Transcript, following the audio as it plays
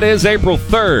It is April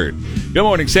 3rd. Good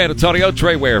morning, San Antonio.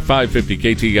 Trey Ware, 550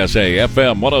 KTSA,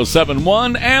 FM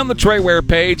 107.1, and the Trey Ware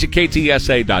page at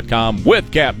KTSA.com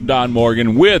with Captain Don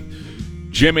Morgan, with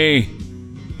Jimmy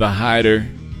the Hider.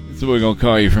 That's what we're going to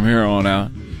call you from here on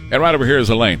out. And right over here is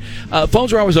Elaine.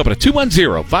 Phones are always open at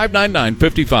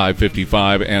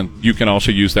 210-599-5555, and you can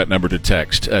also use that number to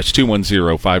text. It's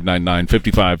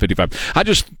 210-599-5555. I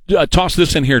just tossed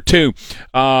this in here, too.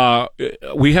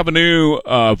 We have a new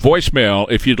voicemail.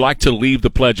 If you'd like to leave the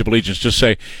Pledge of Allegiance, just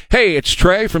say, hey, it's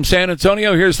Trey from San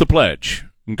Antonio. Here's the pledge.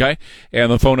 Okay?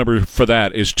 And the phone number for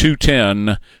that is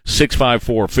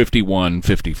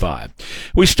 210-654-5155.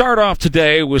 We start off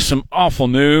today with some awful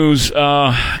news.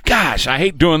 Gosh, I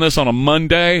hate doing this on a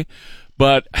Monday,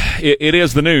 but it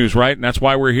is the news, right? And that's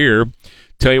why we're here.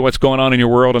 Tell you what's going on in your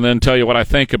world and then tell you what I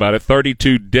think about it.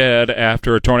 32 dead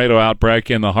after a tornado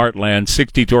outbreak in the heartland.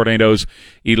 60 tornadoes,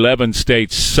 11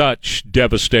 states. Such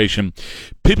devastation.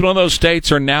 People in those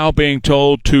states are now being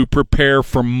told to prepare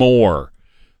for more.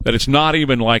 That it's not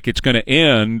even like it's going to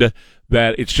end,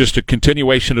 that it's just a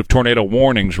continuation of tornado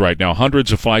warnings right now.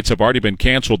 Hundreds of flights have already been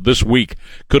canceled this week.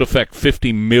 Could affect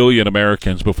 50 million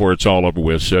Americans before it's all over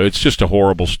with. So it's just a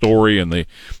horrible story, and the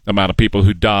amount of people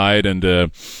who died, and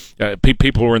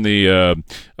people who were in the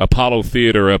Apollo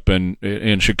Theater up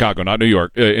in Chicago, not New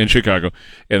York, in Chicago,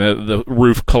 and the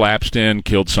roof collapsed in,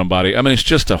 killed somebody. I mean, it's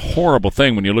just a horrible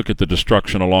thing when you look at the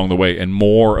destruction along the way, and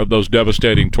more of those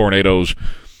devastating tornadoes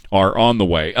are on the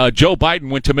way. Joe Biden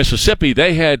went to Mississippi.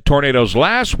 They had tornadoes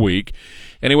last week,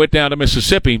 and he went down to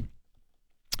Mississippi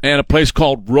and a place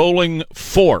called Rolling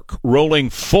Fork,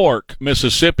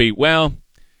 Mississippi. Well,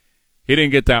 he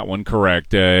didn't get that one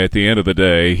correct. At the end of the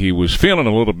day, he was feeling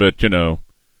a little bit,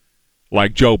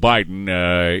 like Joe Biden,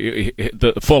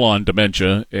 the full-on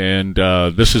dementia, and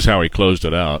this is how he closed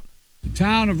it out. The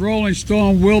town of Rolling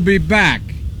Stone will be back,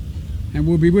 and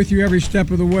we'll be with you every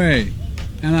step of the way.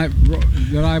 And what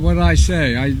did I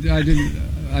say? I didn't.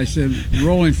 I said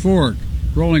Rolling Fork,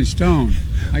 Rolling Stone.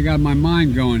 I got my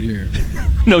mind going here.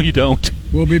 No, you don't.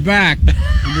 We'll be back,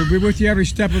 and we'll be with you every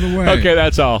step of the way. Okay,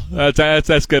 that's all.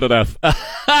 That's good enough.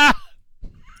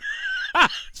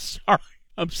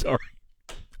 I'm sorry.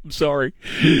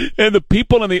 And the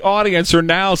people in the audience are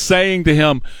now saying to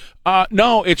him,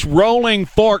 no, it's Rolling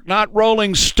Fork, not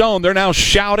Rolling Stone. They're now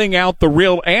shouting out the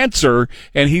real answer,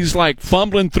 and he's like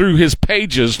fumbling through his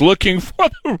pages looking for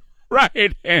the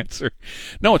right answer.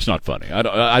 No, it's not funny.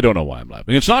 I don't know why I'm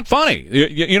laughing. It's not funny.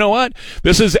 You know what?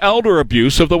 This is elder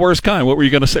abuse of the worst kind. What were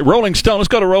you going to say? Rolling Stone. Let's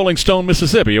go to Rolling Stone,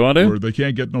 Mississippi. You want to? Or they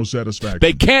can't get no satisfaction.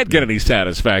 They can't get any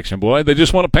satisfaction, boy. They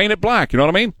just want to paint it black. You know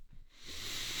what I mean?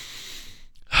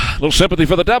 A little sympathy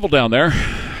for the devil down there.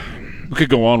 We could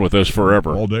go on with this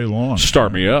forever. All day long.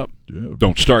 Start me up. Yeah.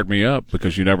 Don't start me up,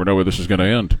 because you never know where this is going to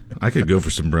end. I could go for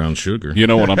some brown sugar. You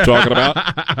know what I'm talking about?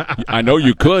 I know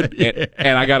you could. Yeah.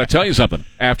 And I got to tell you something.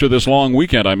 After this long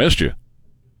weekend, I missed you,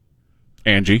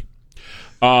 Angie.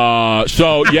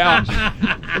 So, yeah.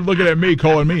 Looking at me,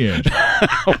 calling me Angie.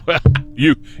 Well,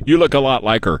 you look a lot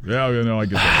like her. Yeah, I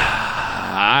get that.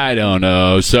 I don't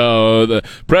know. So the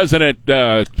president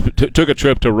took a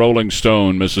trip to Rolling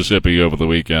Stone, Mississippi over the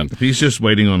weekend. He's just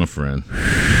waiting on a friend.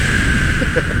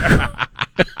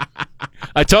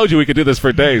 I told you we could do this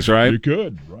for days, right? You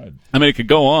could, right. I mean, it could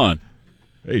go on.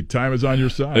 Hey, time is on your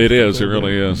side. It is. It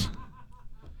really is.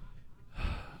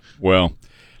 Well,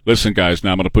 listen, guys,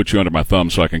 now I'm going to put you under my thumb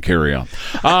so I can carry on.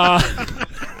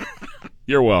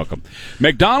 You're welcome.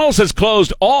 McDonald's has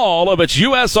closed all of its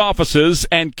U.S. offices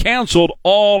and canceled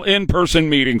all in-person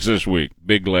meetings this week.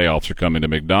 Big layoffs are coming to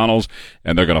McDonald's,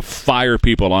 and they're going to fire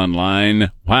people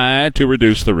online. Why? To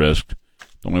reduce the risk.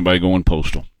 Don't anybody going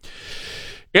postal.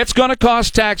 It's going to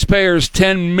cost taxpayers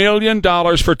 $10 million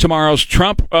for tomorrow's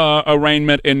Trump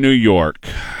arraignment in New York.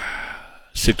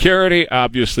 Security,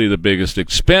 obviously the biggest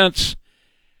expense.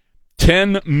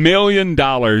 $10 million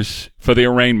for the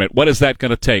arraignment. What is that going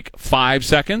to take? 5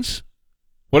 seconds?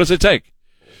 What does it take?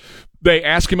 They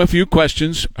ask him a few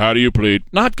questions. How do you plead?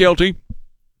 Not guilty.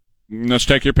 Let's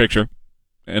take your picture.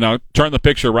 And I'll turn the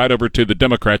picture right over to the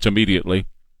Democrats immediately.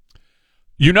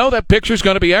 You know that picture's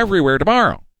going to be everywhere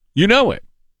tomorrow. You know it.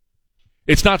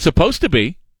 It's not supposed to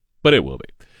be, but it will be.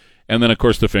 And then, of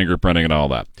course, the fingerprinting and all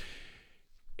that.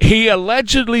 He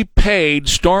allegedly paid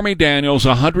Stormy Daniels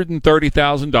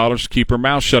 $130,000 to keep her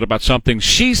mouth shut about something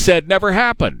she said never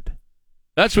happened.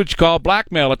 That's what you call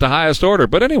blackmail at the highest order.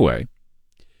 But anyway,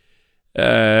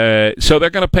 so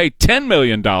they're going to pay $10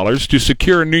 million to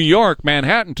secure New York,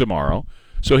 Manhattan tomorrow,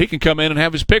 so he can come in and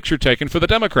have his picture taken for the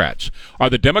Democrats. Are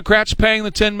the Democrats paying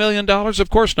the $10 million? Of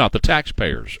course not. The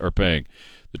taxpayers are paying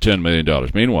the $10 million.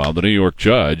 Meanwhile, the New York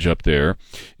judge up there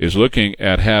is looking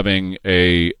at having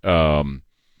a,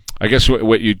 I guess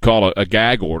what you'd call a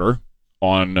gag order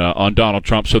on Donald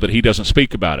Trump so that he doesn't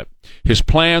speak about it. His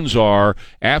plans are,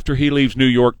 after he leaves New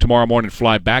York tomorrow morning,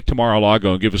 fly back to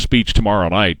Mar-a-Lago and give a speech tomorrow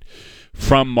night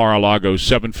from Mar-a-Lago,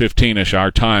 7:15-ish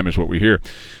our time is what we hear.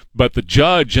 But the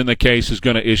judge in the case is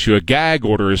going to issue a gag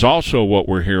order is also what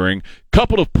we're hearing.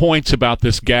 Couple of points about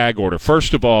this gag order.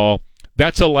 First of all,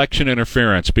 that's election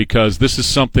interference because this is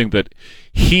something that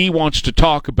he wants to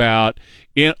talk about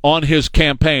on his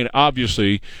campaign,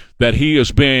 obviously, that he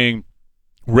is being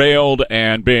railed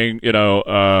and being,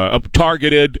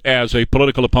 targeted as a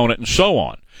political opponent and so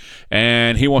on.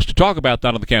 And he wants to talk about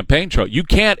that on the campaign trail. You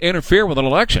can't interfere with an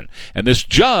election. And this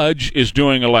judge is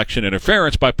doing election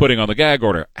interference by putting on the gag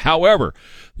order. However,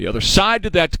 the other side to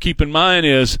that to keep in mind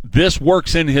is this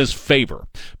works in his favor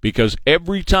because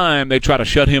every time they try to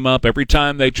shut him up, every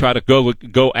time they try to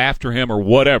go after him or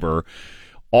whatever,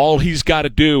 all he's got to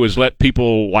do is let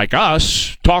people like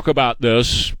us talk about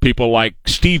this, people like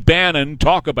Steve Bannon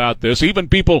talk about this, even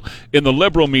people in the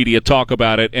liberal media talk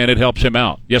about it, and it helps him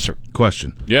out. Yes, sir.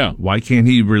 Question. Yeah. Why can't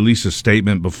he release a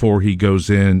statement before he goes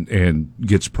in and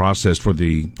gets processed for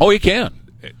the... Oh, he can.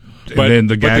 But then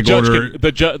the gag order...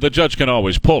 The judge can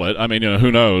always pull it. I mean, who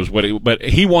knows? But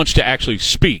he wants to actually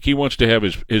speak. He wants to have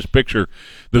his picture,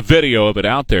 the video of it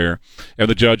out there, and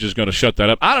the judge is going to shut that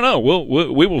up. I don't know.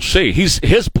 We will see.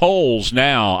 His polls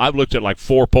now, I've looked at like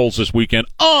 4 polls this weekend.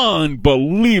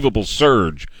 Unbelievable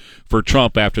surge for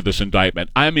Trump after this indictment.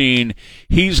 I mean,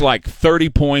 he's like 30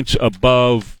 points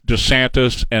above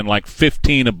DeSantis and like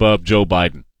 15 above Joe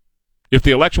Biden. If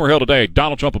the election were held today,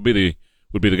 Donald Trump would be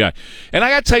the guy. And I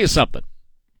got to tell you something.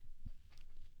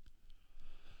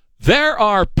 There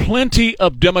are plenty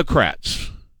of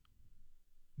Democrats,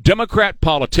 Democrat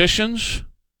politicians,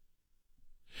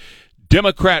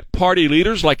 Democrat party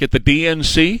leaders like at the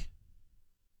DNC,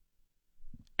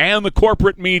 and the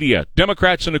corporate media,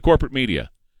 Democrats in the corporate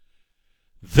media.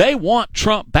 They want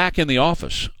Trump back in the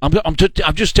office. I'm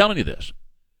just telling you this.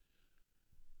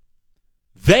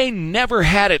 They never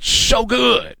had it so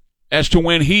good as to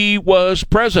when he was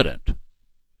president.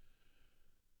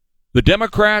 The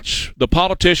Democrats, the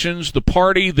politicians, the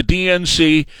party, the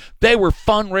DNC, they were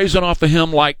fundraising off of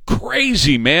him like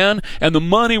crazy, man, and the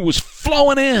money was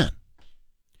flowing in.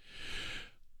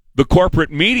 The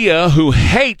corporate media who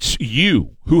hates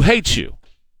you,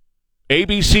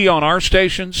 ABC on our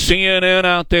station, CNN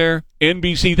out there,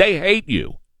 NBC, they hate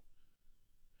you.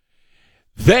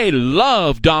 They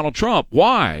love Donald Trump.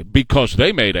 Why? Because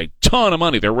they made a ton of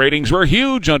money. Their ratings were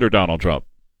huge under Donald Trump.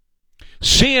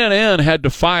 CNN had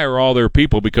to fire all their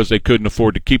people because they couldn't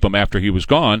afford to keep him after he was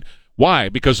gone. Why?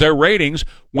 Because their ratings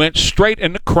went straight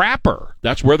into crapper.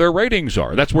 That's where their ratings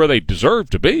are. That's where they deserve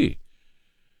to be.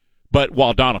 But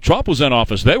while Donald Trump was in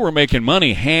office, they were making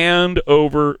money hand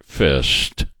over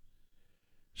fist.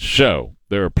 So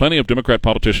there are plenty of Democrat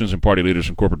politicians and party leaders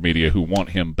and corporate media who want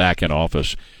him back in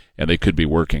office, and they could be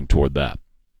working toward that.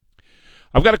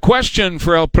 I've got a question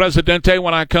for El Presidente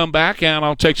when I come back, and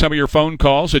I'll take some of your phone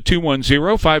calls at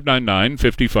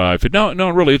 210-599-55. No,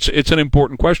 really, it's an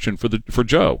important question for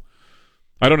Joe.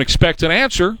 I don't expect an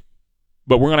answer,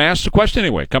 but we're going to ask the question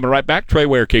anyway. Coming right back, Trey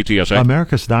Ware, KTSA.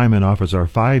 America's Diamond offers our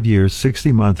 5-year,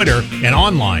 60-month... Twitter and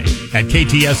online at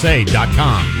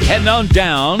KTSA.com. Heading on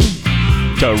down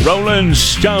to Rolling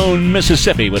Stone,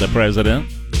 Mississippi with the president.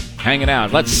 Hanging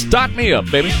out. Let's start me up,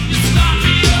 baby.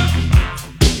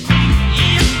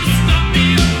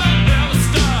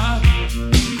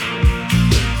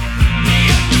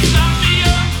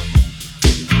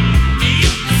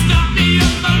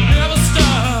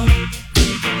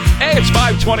 It's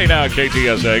 5:20 now,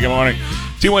 KTSA. Good morning.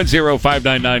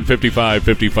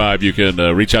 210-599-5555. You can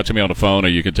reach out to me on the phone or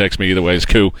you can text me. Either way is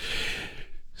cool.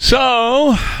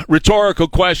 So, rhetorical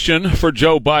question for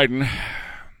Joe Biden.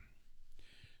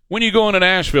 When you go into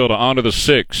Nashville to honor the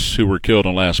 6 who were killed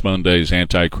in last Monday's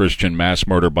anti-Christian mass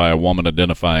murder by a woman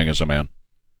identifying as a man,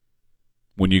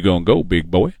 when you go,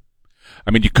 big boy?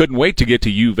 I mean, you couldn't wait to get to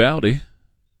Uvalde,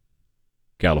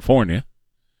 California.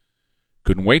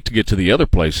 Couldn't wait to get to the other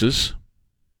places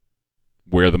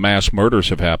where the mass murders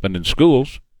have happened in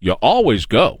schools. You always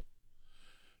go.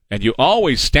 And you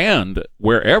always stand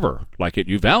wherever, like at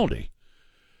Uvalde.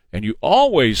 And you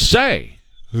always say,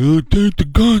 "Oh, take the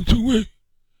guns away.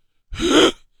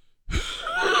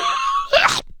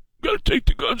 Gotta take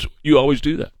the guns away." You always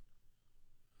do that.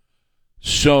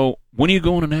 So, when are you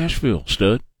going to Nashville,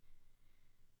 stud?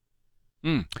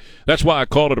 That's why I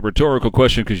called it a rhetorical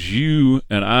question, because you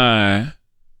and I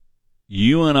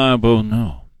both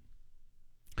know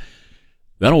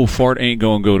that old fart ain't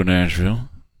going to go to Nashville.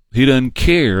 He doesn't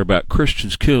care about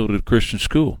Christians killed at a Christian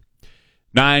school.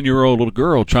 9-year-old little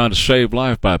girl trying to save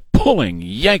life by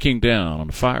yanking down on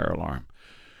the fire alarm.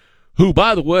 Who,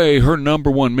 by the way, her number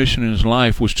one mission in his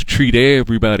life was to treat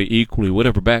everybody equally,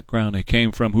 whatever background they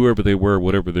came from, whoever they were,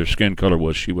 whatever their skin color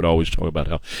was. She would always talk about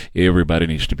how everybody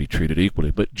needs to be treated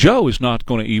equally. But Joe is not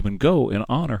going to even go and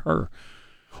honor her.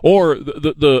 Or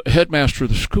the headmaster of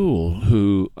the school,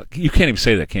 who, you can't even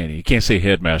say that, can you? You can't say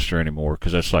headmaster anymore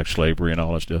because that's like slavery and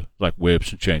all that stuff, like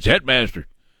whips and chains. Headmaster.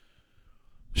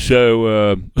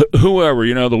 So whoever,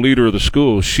 the leader of the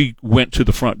school, she went to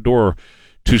the front door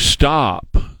to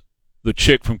stop the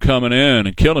chick from coming in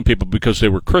and killing people because they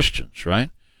were Christians, right?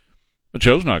 But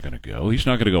Joe's not going to go. He's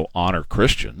not going to go honor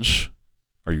Christians.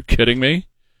 Are you kidding me?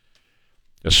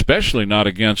 Especially not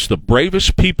against the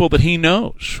bravest people that he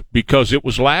knows, because it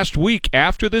was last week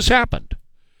after this happened,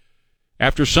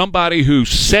 after somebody who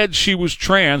said she was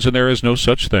trans, and there is no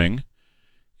such thing.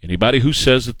 Anybody who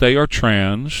says that they are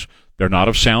trans, they're not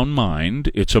of sound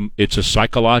mind. It's a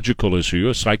psychological issue,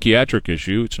 a psychiatric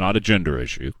issue. It's not a gender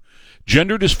issue.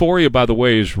 Gender dysphoria, by the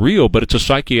way, is real, but it's a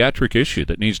psychiatric issue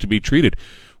that needs to be treated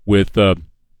with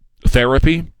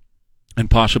therapy and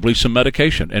possibly some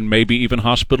medication and maybe even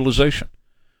hospitalization.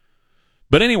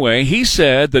 But anyway, he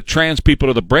said that trans people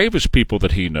are the bravest people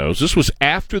that he knows. This was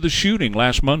after the shooting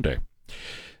last Monday.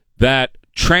 That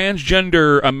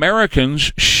transgender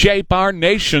Americans shape our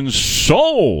nation's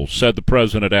soul, said the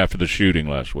president after the shooting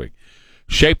last week.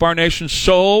 Shape our nation's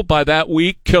soul by that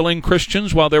week killing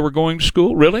Christians while they were going to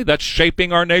school? Really? That's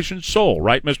shaping our nation's soul,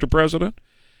 right, Mr. President?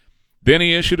 Then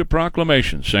he issued a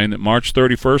proclamation saying that March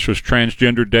 31st was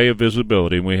Transgender Day of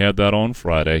Visibility, and we had that on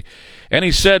Friday. And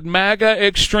he said MAGA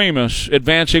extremists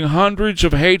advancing hundreds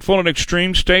of hateful and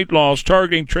extreme state laws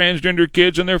targeting transgender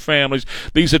kids and their families.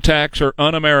 These attacks are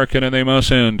un-American and they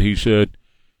must end, he said.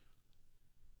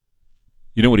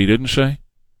 You know what he didn't say?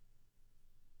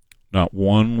 Not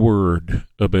one word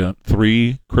about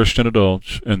 3 Christian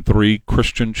adults and 3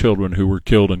 Christian children who were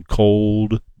killed in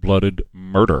cold-blooded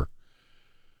murder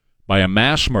by a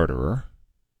mass murderer,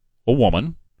 a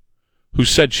woman, who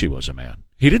said she was a man.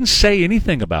 He didn't say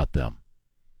anything about them.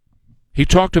 He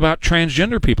talked about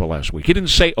transgender people last week. He didn't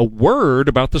say a word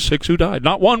about the 6 who died.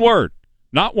 Not one word.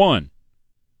 Not one.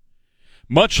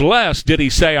 Much less did he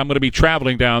say, I'm going to be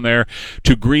traveling down there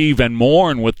to grieve and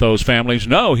mourn with those families.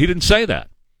 No, he didn't say that.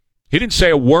 He didn't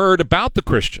say a word about the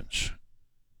Christians.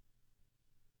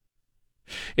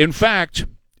 In fact,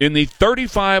 in the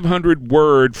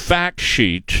 3,500-word fact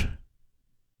sheet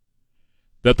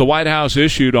that the White House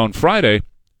issued on Friday,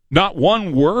 not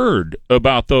one word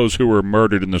about those who were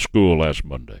murdered in the school last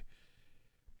Monday.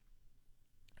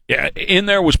 Yeah, in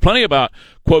there was plenty about,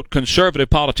 quote, conservative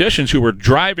politicians who were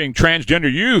driving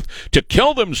transgender youth to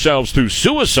kill themselves through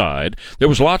suicide. There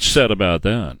was lots said about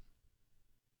that.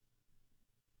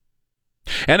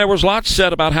 And there was lots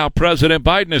said about how President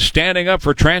Biden is standing up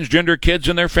for transgender kids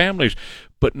and their families,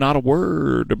 but not a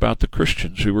word about the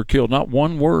Christians who were killed. Not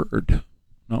one word.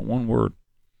 Not one word.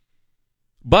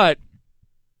 But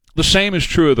the same is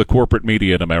true of the corporate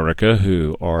media in America,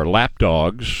 who are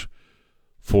lapdogs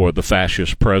for the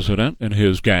fascist president and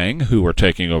his gang who are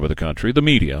taking over the country. The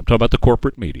media. I'm talking about the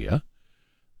corporate media.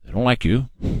 They don't like you.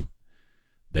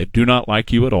 They do not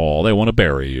like you at all. They want to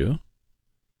bury you.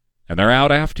 And they're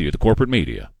out after you, the corporate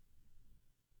media.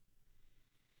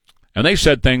 And they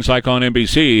said things like on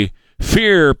NBC,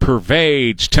 fear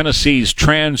pervades Tennessee's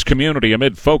trans community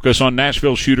amid focus on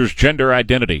Nashville shooter's gender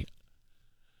identity.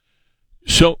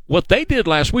 So what they did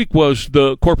last week was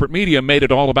the corporate media made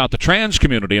it all about the trans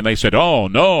community, and they said, oh,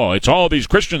 no, it's all these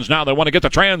Christians now that want to get the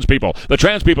trans people. The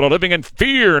trans people are living in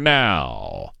fear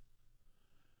now.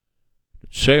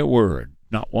 Say a word,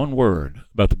 not one word,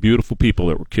 about the beautiful people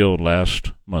that were killed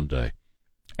last Monday.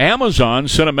 Amazon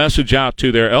sent a message out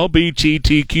to their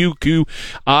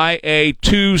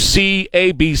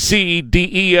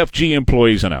LGBTQIA2CABCDEFG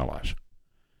employees and allies.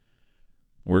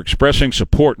 We're expressing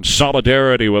support and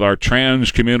solidarity with our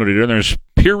trans community during this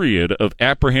period of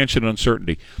apprehension and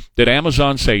uncertainty. Did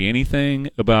Amazon say anything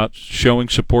about showing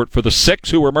support for the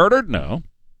 6 who were murdered? No.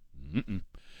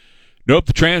 Nope,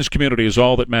 the trans community is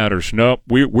all that matters. Nope,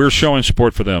 we're showing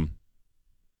support for them.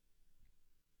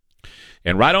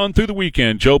 And right on through the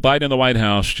weekend, Joe Biden in the White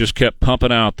House just kept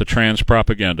pumping out the trans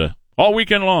propaganda all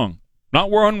weekend long. Not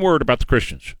one word about the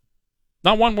Christians.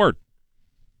 Not one word.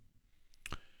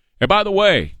 And by the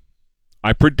way,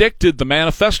 I predicted the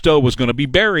manifesto was going to be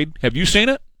buried. Have you seen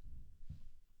it?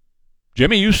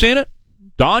 Jimmy, you seen it?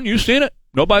 Don, you seen it?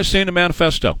 Nobody's seen the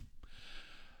manifesto.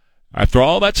 After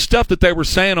all that stuff that they were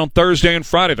saying on Thursday and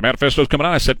Friday, the manifesto's coming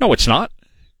out, I said, no, it's not.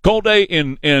 Cold day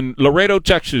in Laredo,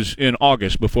 Texas in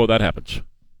August before that happens.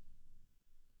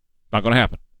 Not going to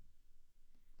happen.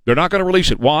 They're not going to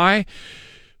release it. Why?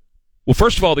 Well,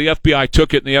 first of all, the FBI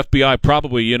took it, and the FBI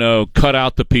probably, cut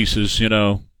out the pieces,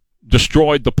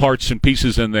 destroyed the parts and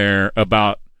pieces in there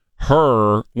about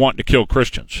her wanting to kill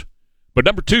Christians. But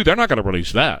number two, they're not going to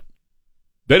release that.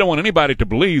 They don't want anybody to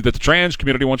believe that the trans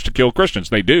community wants to kill Christians.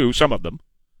 They do, some of them.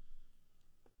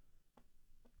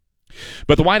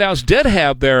 But the White House did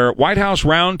have their White House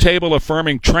roundtable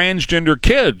affirming transgender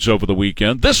kids over the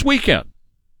weekend, this weekend.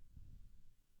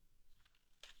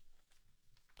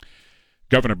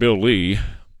 Governor Bill Lee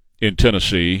in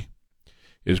Tennessee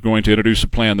is going to introduce a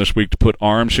plan this week to put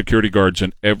armed security guards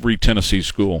in every Tennessee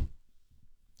school.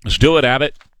 Let's do it,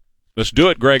 Abbott. Let's do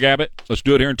it, Greg Abbott. Let's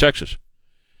do it here in Texas.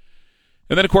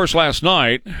 And then, of course, last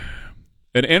night,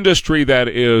 an industry that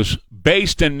is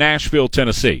based in Nashville,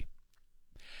 Tennessee,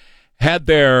 had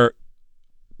their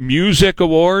music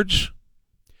awards,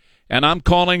 and I'm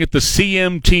calling it the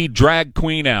CMT Drag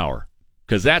Queen Hour,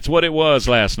 because that's what it was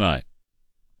last night.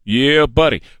 Yeah,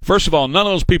 buddy. First of all, none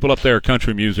of those people up there are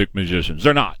country music musicians.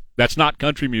 They're not. That's not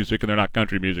country music, and they're not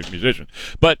country music musicians.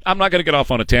 But I'm not going to get off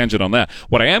on a tangent on that.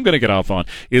 What I am going to get off on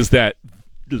is that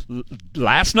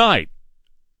last night,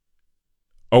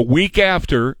 a week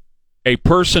after a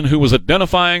person who was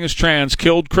identifying as trans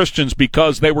killed Christians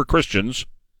because they were Christians,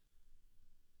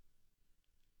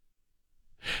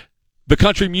 the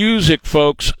country music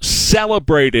folks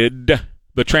celebrated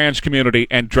the trans community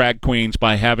and drag queens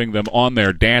by having them on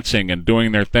there dancing and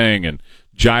doing their thing and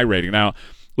gyrating. Now,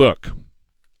 look,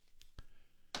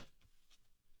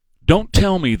 don't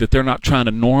tell me that they're not trying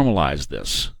to normalize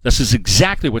this. This is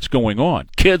exactly what's going on.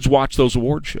 Kids watch those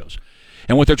award shows.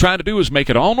 And what they're trying to do is make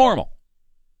it all normal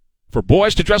for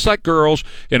boys to dress like girls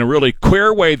in a really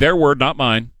queer way, their word, not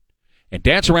mine, and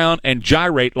dance around and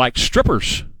gyrate like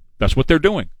strippers. That's what they're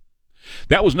doing.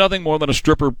 That was nothing more than a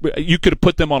stripper. You could have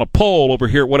put them on a pole over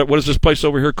here. What is this place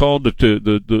over here called?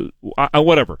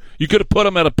 Whatever. You could have put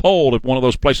them at a pole at one of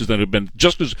those places that had been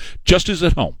just as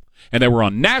at home. And they were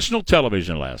on national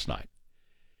television last night.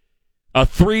 A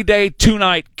 3-day,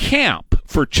 2-night camp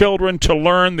for children to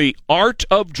learn the art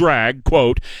of drag,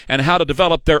 quote, and how to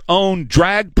develop their own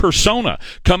drag persona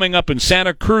coming up in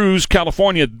Santa Cruz,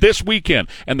 California this weekend.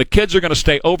 And the kids are going to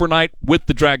stay overnight with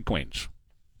the drag queens.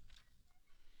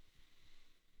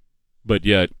 But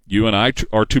yet, you and I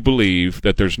are to believe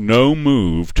that there's no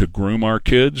move to groom our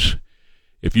kids.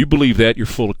 If you believe that, you're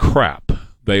full of crap.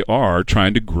 They are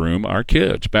trying to groom our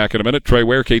kids. Back in a minute. Trey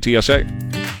Ware,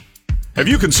 KTSA. Have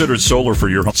you considered solar for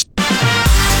your home?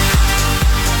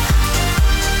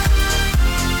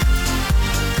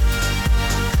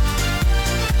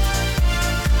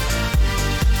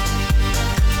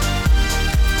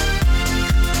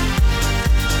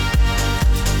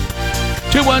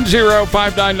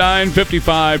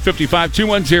 210-599-5555.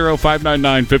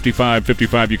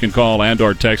 210-599-5555. You can call and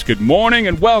or text. Good morning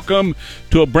and welcome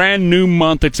to a brand new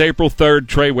month. It's April 3rd.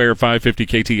 Trey Ware, 550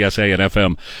 KTSA and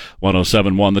FM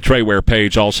 107.1. The Trey Ware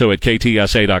page also at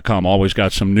KTSA.com. Always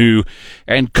got some new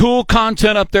and cool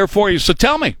content up there for you. So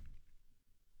tell me,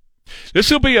 this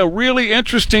will be a really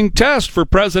interesting test for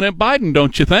President Biden,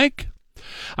 don't you think?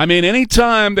 I mean,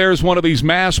 anytime there's one of these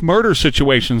mass murder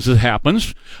situations that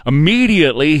happens,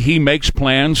 immediately he makes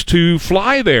plans to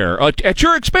fly there, at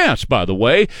your expense, by the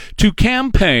way, to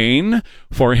campaign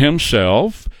for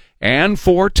himself and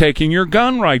for taking your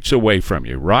gun rights away from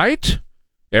you, right?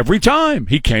 Every time.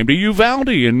 He came to Uvalde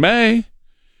in May.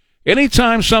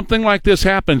 Anytime something like this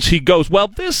happens, he goes, well,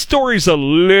 this story's a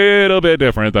little bit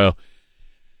different, though.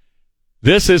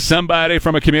 This is somebody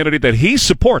from a community that he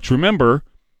supports. Remember,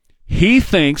 he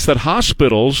thinks that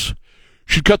hospitals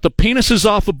should cut the penises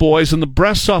off of boys and the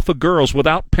breasts off of girls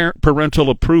without parental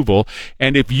approval.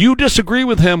 And if you disagree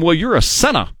with him, well, you're a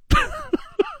sinner.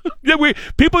 Yeah,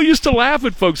 people used to laugh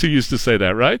at folks who used to say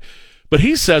that, right? But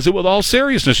he says it with all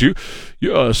seriousness.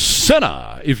 You're a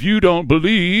sinner if you don't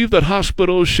believe that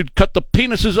hospitals should cut the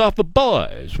penises off of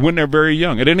boys when they're very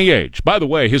young, at any age. By the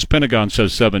way, his Pentagon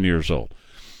says 7 years old.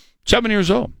 7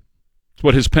 years old. That's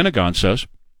what his Pentagon says.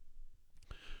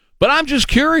 But I'm just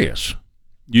curious.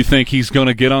 You think he's going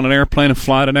to get on an airplane and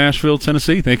fly to Nashville,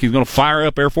 Tennessee? Think he's going to fire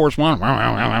up Air Force One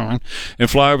and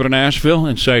fly over to Nashville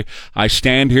and say, I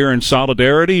stand here in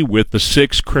solidarity with the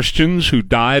 6 Christians who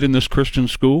died in this Christian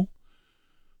school?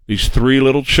 These 3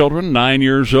 little children, 9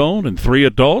 years old, and 3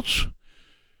 adults?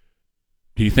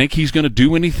 Do you think he's going to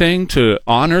do anything to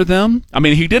honor them? I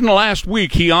mean, he didn't last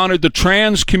week. He honored the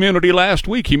trans community last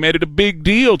week. He made it a big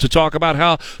deal to talk about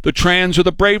how the trans are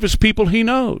the bravest people he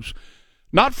knows.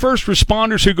 Not first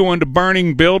responders who go into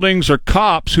burning buildings or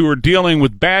cops who are dealing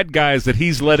with bad guys that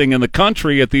he's letting in the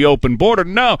country at the open border.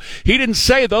 No, he didn't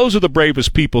say those are the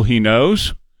bravest people he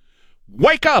knows.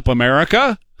 Wake up,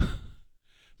 America.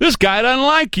 This guy doesn't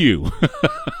like you.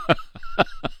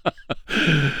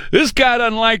 This guy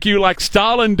doesn't like you like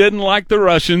Stalin didn't like the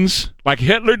Russians, like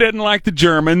Hitler didn't like the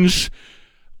Germans,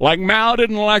 like Mao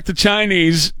didn't like the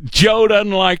Chinese. Joe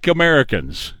doesn't like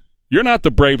Americans. You're not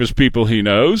the bravest people he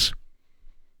knows.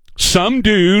 Some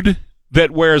dude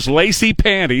that wears lacy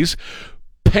panties,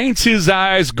 paints his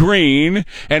eyes green,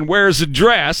 and wears a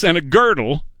dress and a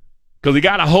girdle because he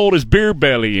got to hold his beer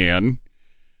belly in.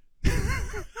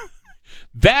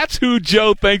 That's who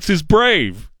Joe thinks is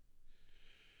brave.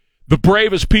 The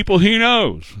bravest people he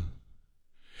knows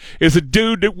is a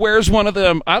dude that wears one of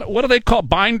them, what do they call,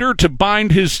 binder, to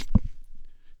bind his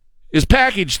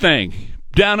package thing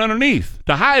down underneath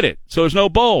to hide it so there's no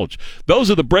bulge.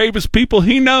 Those are the bravest people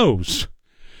he knows.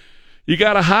 You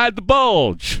got to hide the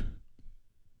bulge.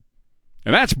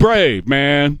 And that's brave,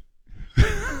 man.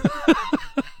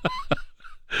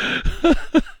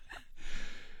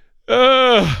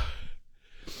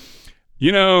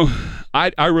 You know,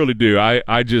 I really do.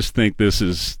 I just think this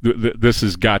has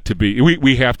got to be,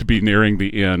 we have to be nearing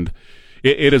the end.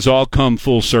 It has all come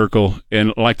full circle,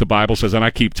 and like the Bible says, and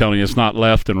I keep telling you, it's not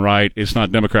left and right, it's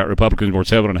not Democrat, Republican, or it's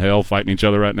heaven and hell fighting each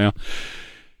other right now.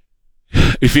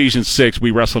 Ephesians 6, we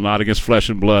wrestle not against flesh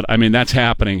and blood. I mean, that's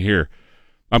happening here.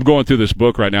 I'm going through this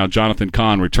book right now, Jonathan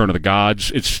Cahn, Return of the Gods.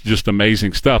 It's just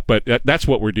amazing stuff, but that's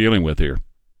what we're dealing with here.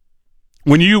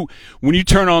 When you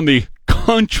turn on the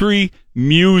Country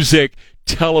Music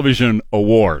Television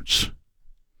Awards,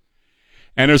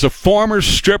 and there's a former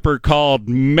stripper called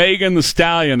Megan Thee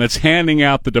Stallion that's handing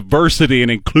out the Diversity and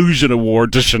Inclusion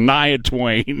Award to Shania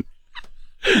Twain.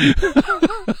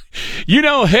 You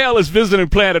know hell is visiting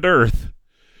planet Earth.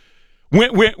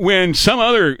 When some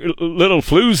other little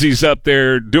floozy's up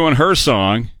there doing her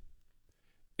song,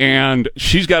 and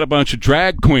she's got a bunch of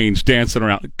drag queens dancing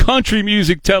around. Country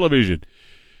Music Television.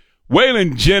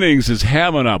 Waylon Jennings is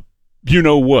having a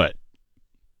you-know-what.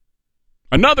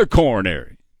 Another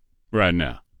coronary right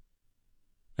now.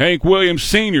 Hank Williams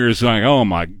Sr. is like, oh,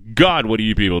 my God, what are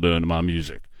you people doing to my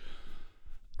music?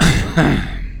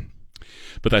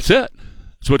 But that's it.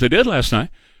 That's what they did last night.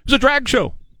 It was a drag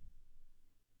show.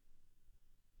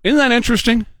 Isn't that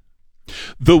interesting?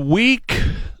 The week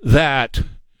that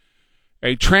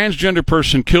a transgender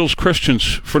person kills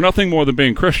Christians for nothing more than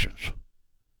being Christians,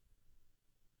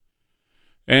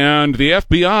 and the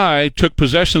FBI took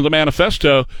possession of the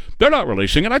manifesto, they're not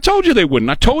releasing it. I told you they wouldn't.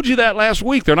 I told you that last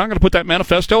week. They're not going to put that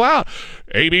manifesto out.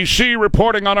 ABC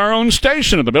reporting on our own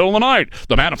station in the middle of the night.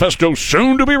 The manifesto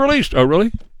soon to be released. Oh,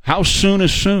 really? How soon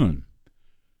is soon?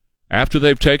 After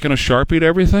they've taken a Sharpie to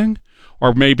everything?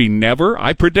 Or maybe never?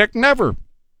 I predict never.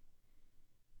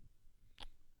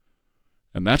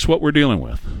 And that's what we're dealing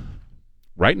with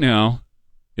right now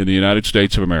in the United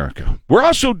States of America. We're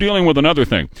also dealing with another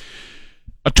thing.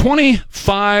 A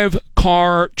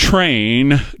 25-car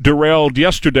train derailed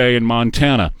yesterday in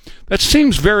Montana. That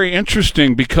seems very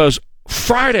interesting because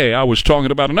Friday I was talking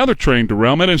about another train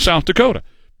derailment in South Dakota.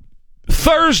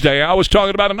 Thursday I was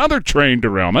talking about another train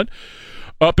derailment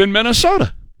up in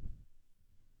Minnesota.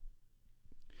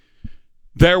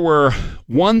 There were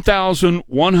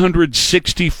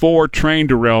 1,164 train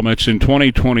derailments in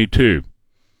 2022.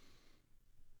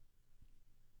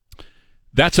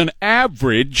 That's an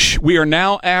average. We are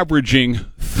now averaging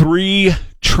 3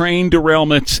 train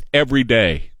derailments every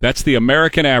day. That's the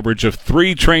American average of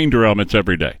 3 train derailments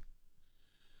every day.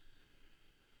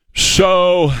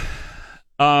 So,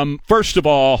 first of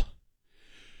all,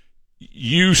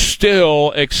 you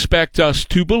still expect us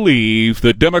to believe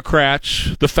the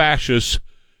Democrats, the fascists,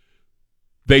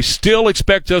 they still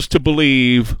expect us to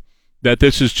believe that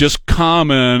this is just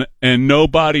common and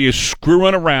nobody is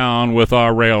screwing around with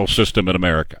our rail system in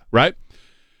America, right?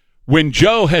 When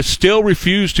Joe has still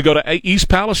refused to go to East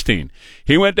Palestine,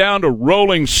 he went down to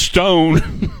Rolling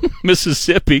Stone,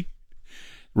 Mississippi.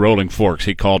 Rolling Forks,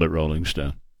 he called it Rolling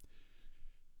Stone.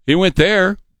 He went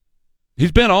there.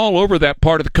 He's been all over that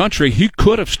part of the country. He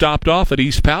could have stopped off at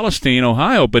East Palestine,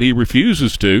 Ohio, but he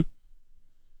refuses to.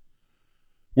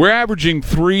 We're averaging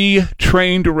 3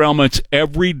 train derailments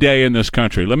every day in this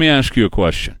country. Let me ask you a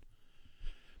question.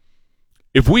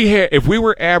 If we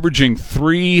were averaging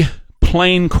 3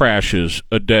 plane crashes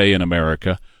a day in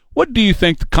America, what do you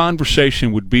think the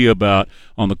conversation would be about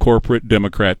on the corporate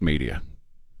Democrat media?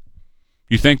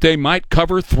 You think they might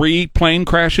cover 3 plane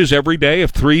crashes every day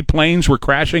if 3 planes were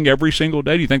crashing every single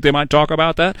day? Do you think they might talk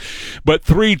about that? But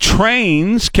 3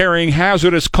 trains carrying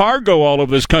hazardous cargo all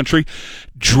over this country,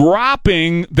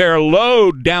 dropping their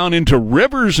load down into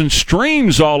rivers and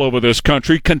streams all over this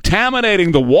country,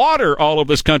 contaminating the water all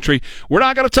over this country. We're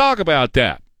not going to talk about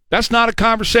that. That's not a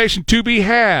conversation to be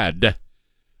had.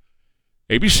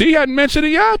 ABC hadn't mentioned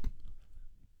it yet.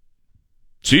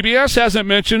 CBS hasn't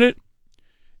mentioned it.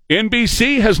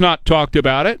 NBC has not talked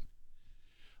about it.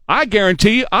 I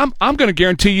guarantee you, I'm going to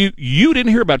guarantee you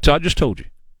didn't hear about it till I just told you.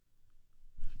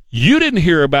 You didn't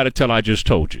hear about it till I just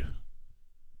told you.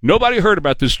 Nobody heard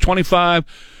about this 25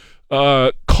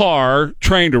 car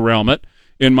train derailment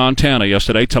in Montana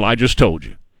yesterday till I just told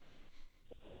you.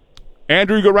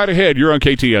 Andrew, go right ahead. You're on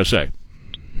KTSA.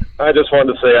 I just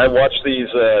wanted to say I watched these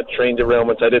train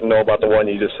derailments. I didn't know about the one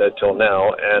you just said till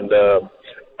now, and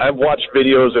I've watched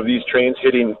videos of these trains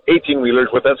hitting 18-wheelers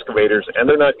with excavators, and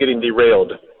they're not getting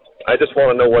derailed. I just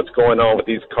want to know what's going on with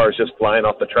these cars just flying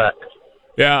off the track.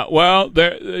 Yeah, well,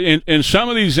 in some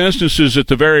of these instances, at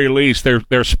the very least,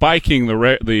 they're spiking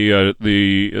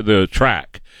the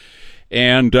track,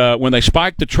 and when they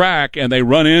spike the track and they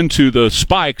run into the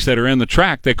spikes that are in the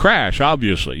track, they crash.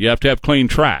 Obviously, you have to have clean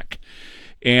track.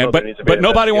 And but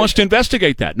nobody wants to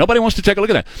investigate that. Nobody wants to take a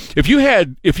look at that. If you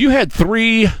had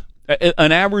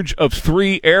an average of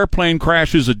 3 airplane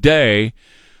crashes a day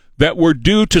that were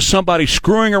due to somebody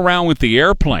screwing around with the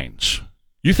airplanes,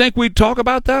 you think we'd talk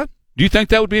about that? Do you think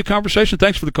that would be a conversation?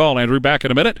 Thanks for the call, Andrew. Back in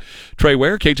a minute. Trey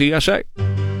Ware, KTSA.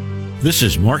 This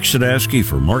is Mark Sadowski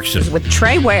for Mark Sadowski. With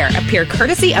Trey Ware, appear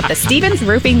courtesy of the Stevens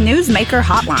Roofing Newsmaker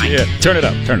Hotline. Yeah, turn it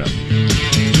up.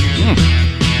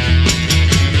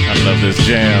 I love this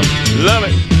jam. Love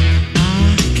it.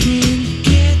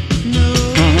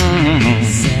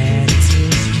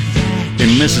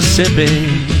 In Mississippi,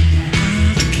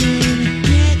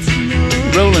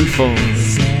 rolling for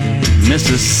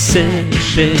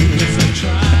Mississippi.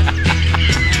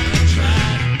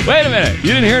 Wait a minute.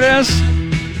 You didn't hear this?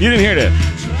 You didn't hear this.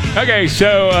 Okay,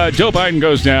 so Joe Biden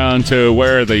goes down to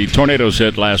where the tornadoes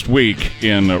hit last week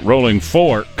in Rolling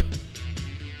Fork,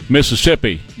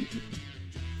 Mississippi.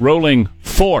 Rolling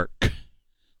Fork,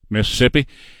 Mississippi.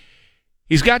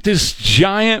 He's got this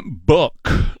giant book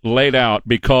laid out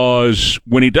because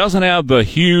when he doesn't have the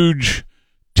huge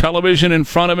television in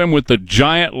front of him with the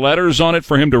giant letters on it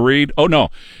for him to read. Oh, no.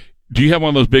 Do you have one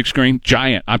of those big screen?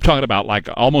 Giant. I'm talking about like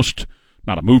almost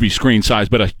not a movie screen size,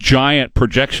 but a giant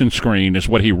projection screen is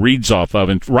what he reads off of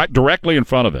and right directly in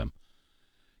front of him.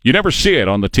 You never see it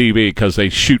on the TV because they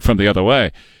shoot from the other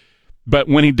way. But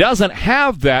when he doesn't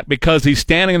have that because he's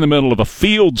standing in the middle of a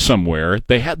field somewhere,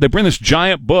 they bring this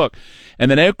giant book,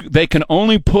 and then they can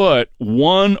only put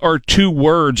 1 or 2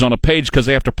 words on a page because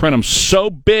they have to print them so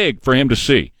big for him to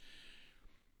see.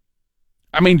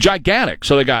 I mean, gigantic.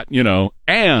 So they got,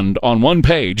 and on one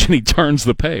page, and he turns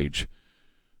the page.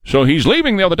 So he's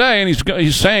leaving the other day, and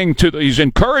he's saying he's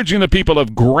encouraging the people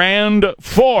of Grand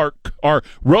Fork or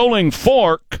Rolling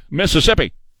Fork,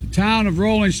 Mississippi. The town of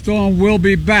Rolling Stone will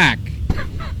be back,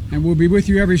 and we'll be with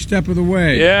you every step of the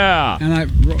way. Yeah. And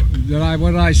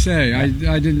what did I say?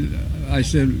 I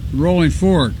said Rolling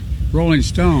Fork, Rolling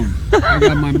Stone. I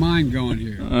got my mind going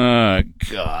here. Oh,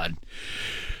 God.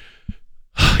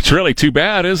 It's really too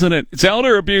bad, isn't it? It's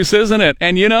elder abuse, isn't it?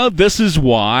 And, this is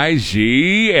why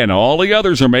Xi and all the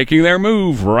others are making their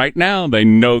move right now. They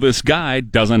know this guy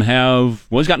doesn't have,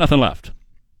 he's got nothing left.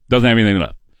 Doesn't have anything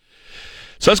left.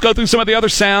 So let's go through some of the other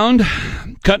sound.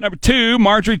 Cut number 2,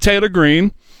 Marjorie Taylor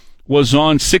Greene was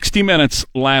on 60 Minutes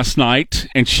last night,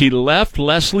 and she left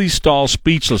Leslie Stahl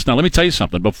speechless. Now, let me tell you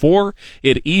something. Before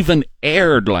it even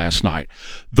aired last night,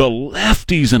 the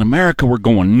lefties in America were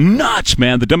going nuts,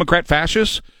 man. The Democrat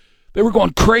fascists, they were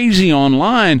going crazy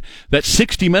online that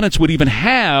 60 Minutes would even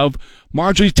have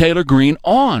Marjorie Taylor Greene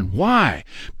on. Why?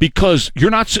 Because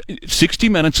 60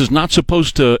 Minutes is not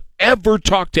supposed to ever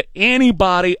talk to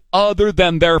anybody other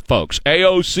than their folks.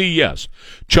 AOC, yes.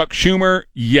 Chuck Schumer,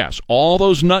 yes. All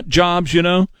those nut jobs,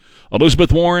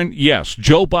 Elizabeth Warren, yes.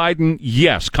 Joe Biden,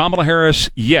 yes. Kamala Harris,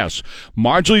 yes.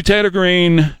 Marjorie Taylor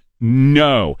Greene,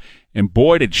 no. And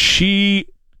boy,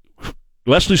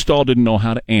 Leslie Stahl didn't know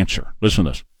how to answer. Listen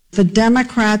to this. The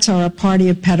Democrats are a party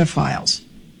of pedophiles.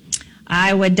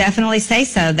 I would definitely say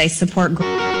so. They support.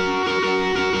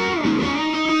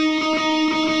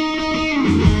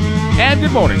 And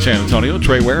good morning, San Antonio.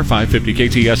 Trey Ware, 550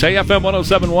 KTSA, FM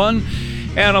 1071.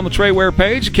 And on the Trey Ware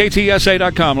page,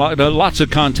 KTSA.com. Lots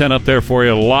of content up there for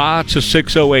you. Lots of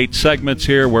 608 segments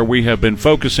here where we have been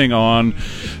focusing on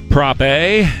Prop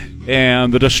A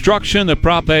and the destruction that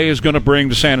Prop A is going to bring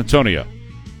to San Antonio.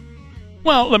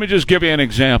 Well, let me just give you an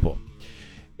example.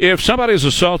 If somebody is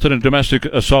assaulted in a domestic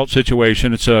assault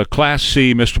situation, it's a Class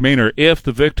C misdemeanor if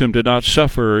the victim did not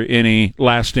suffer any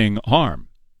lasting harm.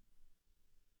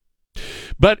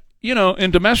 But,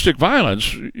 in domestic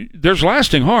violence, there's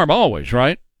lasting harm always,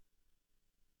 right?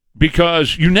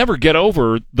 Because you never get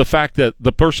over the fact that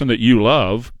the person that you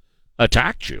love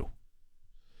attacked you,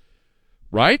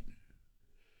 right?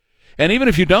 And even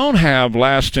if you don't have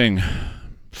lasting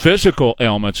physical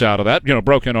ailments out of that,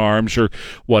 broken arms or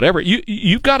whatever,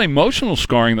 you've got emotional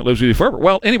scarring that lives with you forever.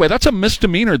 Well, anyway, that's a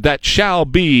misdemeanor that shall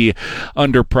be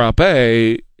under Prop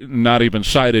A, not even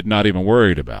cited, not even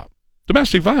worried about.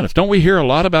 Domestic violence. Don't we hear a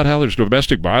lot about how there's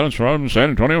domestic violence in San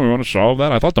Antonio? We want to solve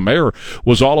that. I thought the mayor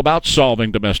was all about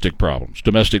solving domestic violence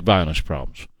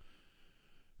problems.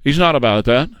 He's not about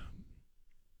that.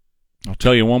 I'll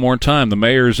tell you one more time, the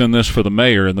mayor's in this for the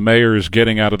mayor, and the mayor is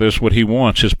getting out of this what he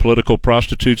wants, his political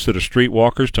prostitutes that are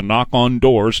streetwalkers to knock on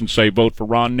doors and say, vote for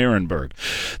Ron Nirenberg.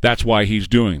 That's why he's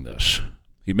doing this.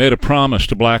 He made a promise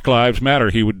to Black Lives Matter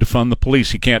he would defund the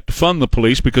police. He can't defund the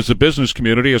police because the business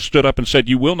community has stood up and said,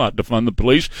 you will not defund the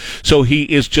police, so he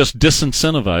is just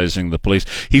disincentivizing the police.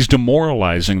 He's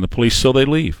demoralizing the police so they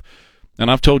leave.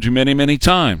 And I've told you many, many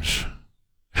times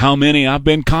how many I've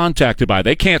been contacted by.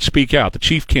 They can't speak out. The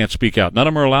chief can't speak out. None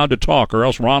of them are allowed to talk, or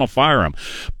else Ron will fire them.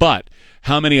 But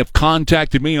how many have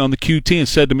contacted me on the QT and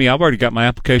said to me, I've already got my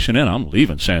application in. I'm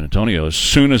leaving San Antonio. As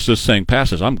soon as this thing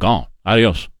passes, I'm gone.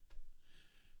 Adios.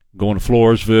 Going to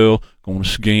Floresville, going to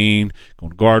Seguin,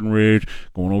 going to Garden Ridge,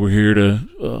 going over here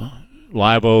to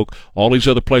Live Oak, all these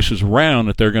other places around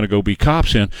that they're going to go be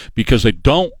cops in because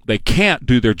they can't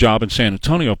do their job in San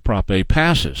Antonio if Prop A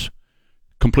passes.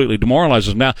 Completely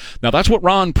demoralizes them. Now that's what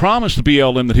Ron promised the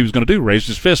BLM that he was going to do, raised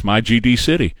his fist, my GD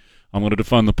city. I'm going to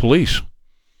defund the police.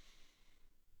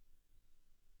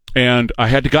 And I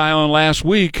had the guy on last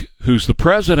week who's the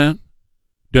president,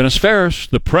 Dennis Ferris,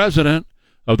 the president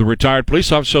of the Retired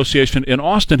Police Officers Association in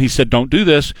Austin. He said, don't do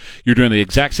this. You're doing the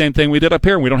exact same thing we did up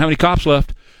here, and we don't have any cops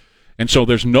left. And so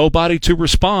there's nobody to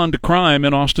respond to crime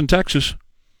in Austin, Texas.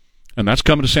 And that's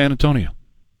coming to San Antonio.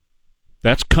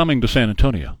 That's coming to San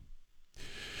Antonio.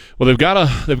 Well, they've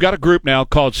got a group now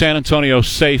called San Antonio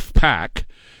Safe PAC,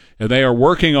 and they are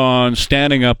working on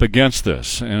standing up against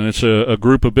this. And it's a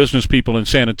group of business people in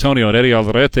San Antonio. And Eddie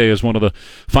Alderete is one of the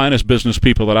finest business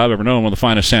people that I've ever known, one of the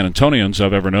finest San Antonians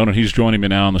I've ever known, and he's joining me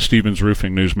now on the Stevens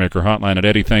Roofing Newsmaker Hotline. And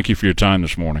Eddie, thank you for your time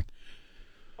this morning.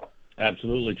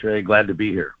 Absolutely, Trey. Glad to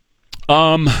be here.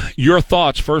 Your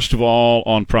thoughts, first of all,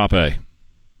 on Prop A.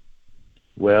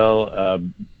 Well,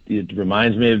 it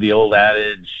reminds me of the old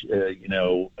adage,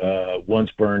 once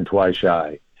burned, twice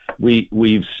shy.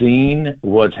 We've seen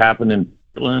what's happened in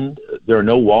Portland. There are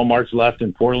no Walmarts left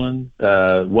in Portland.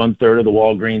 1/3 of the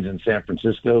Walgreens in San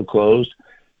Francisco closed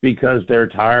because they're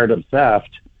tired of theft,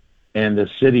 and the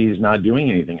city is not doing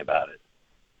anything about it.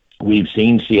 We've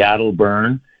seen Seattle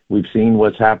burn. We've seen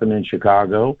what's happened in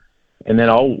Chicago. And then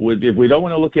if we don't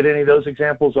want to look at any of those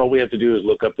examples, all we have to do is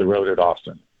look up the road at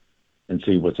Austin and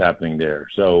see what's happening there.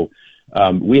 So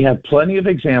we have plenty of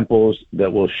examples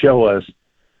that will show us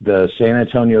the San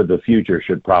Antonio of the future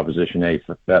should Proposition A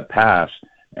pass,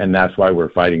 and that's why we're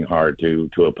fighting hard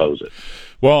to oppose it.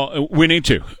 Well, we need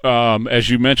to.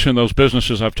 As you mentioned, those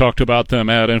businesses, I've talked about them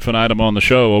ad infinitum on the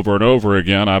show over and over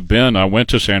again. I went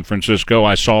to San Francisco,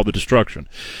 I saw the destruction.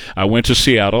 I went to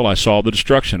Seattle, I saw the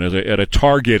destruction at a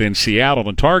Target in Seattle.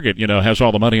 And Target, has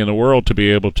all the money in the world to be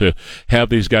able to have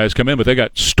these guys come in, but they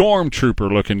got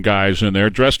stormtrooper-looking guys in there,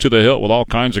 dressed to the hilt with all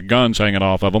kinds of guns hanging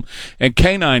off of them, and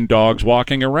canine dogs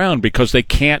walking around because they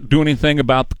can't do anything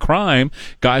about the crime.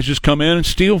 Guys just come in and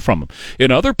steal from them.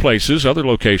 In other places, other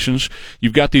locations,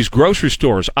 you've got these grocery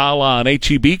stores, a la an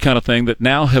H-E-B kind of thing, that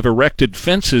now have erected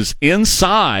fences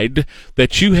inside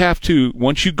that you have to,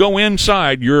 once you go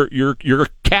inside, you're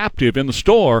captive in the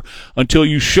store until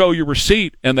you show your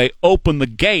receipt, and they open the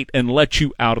gate and let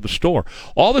you out of the store.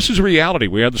 All this is reality.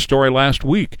 We had the story last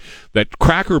week that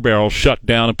Cracker Barrel shut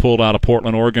down and pulled out of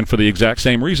Portland, Oregon for the exact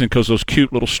same reason, because those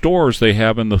cute little stores they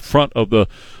have in the front of the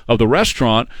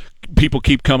restaurant, people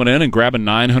keep coming in and grabbing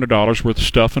 $900 worth of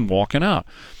stuff and walking out.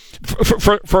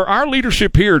 For our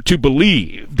leadership here to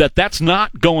believe that that's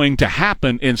not going to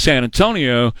happen in San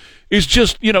Antonio is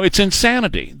just, it's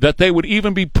insanity that they would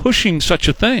even be pushing such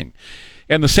a thing.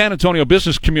 And the San Antonio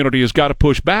business community has got to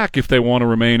push back if they want to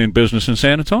remain in business in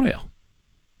San Antonio.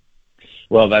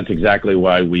 Well, that's exactly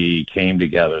why we came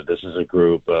together. This is a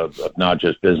group of not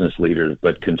just business leaders,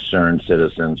 but concerned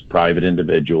citizens, private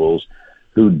individuals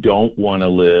who don't want to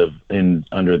live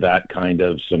under that kind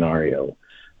of scenario.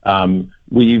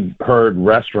 We've heard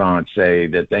restaurants say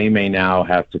that they may now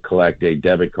have to collect a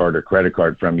debit card or credit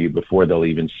card from you before they'll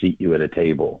even seat you at a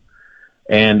table.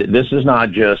 And this is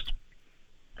not just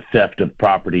theft of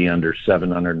property under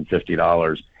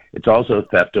 $750. It's also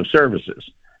theft of services.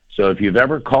 So if you've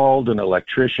ever called an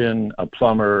electrician, a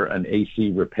plumber, an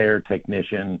AC repair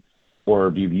technician, or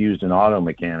if you've used an auto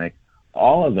mechanic,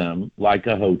 all of them, like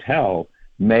a hotel,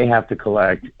 may have to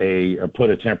collect or put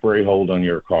a temporary hold on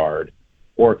your card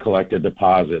or collect a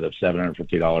deposit of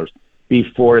 $750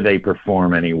 before they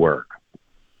perform any work.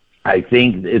 I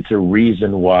think it's a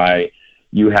reason why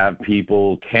you have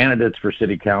people, candidates for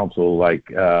city council like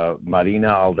Marina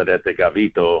Alderete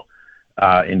Gavito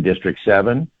in District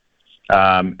 7,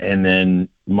 and then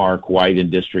Mark White in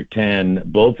District 10.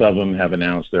 Both of them have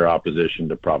announced their opposition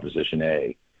to Proposition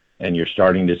A, and you're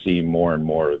starting to see more and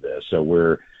more of this. So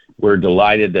we're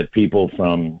delighted that people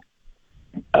from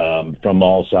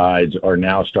all sides are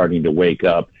now starting to wake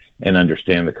up and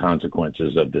understand the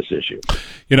consequences of this issue.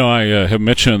 You know, I have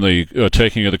mentioned the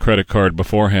taking of the credit card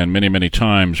beforehand many, many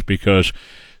times because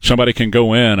somebody can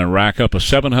go in and rack up a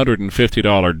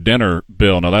 $750 dinner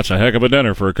bill. Now, that's a heck of a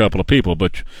dinner for a couple of people,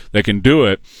 but they can do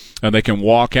it, and they can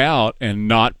walk out and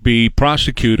not be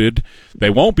prosecuted. They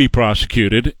won't be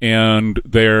prosecuted, and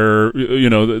they're, you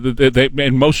know, they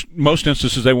in most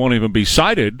instances, they won't even be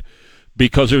cited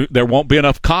because there won't be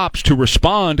enough cops to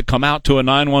respond to come out to a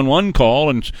 911 call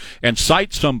and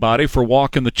cite somebody for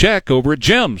walking the check over at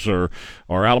Jim's or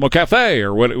Alamo Cafe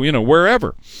or what, you know,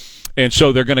 wherever. And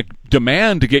so they're going to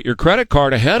demand to get your credit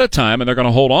card ahead of time, and they're going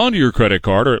to hold on to your credit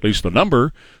card, or at least the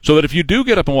number, so that if you do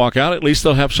get up and walk out, at least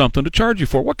they'll have something to charge you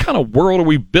for. What kind of world are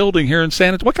we building here in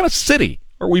San Antonio? What kind of city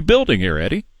are we building here,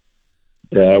 Eddie?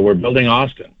 We're building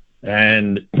Austin.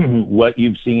 And what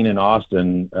you've seen in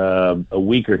Austin a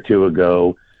week or two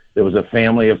ago, there was a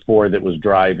family of 4 that was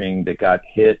driving that got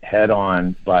hit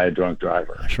head-on by a drunk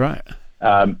driver. That's right.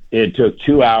 It took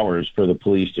 2 hours for the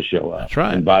police to show up. That's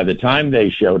right. And by the time they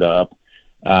showed up,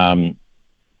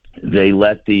 they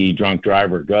let the drunk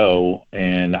driver go,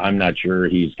 and I'm not sure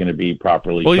he's going to be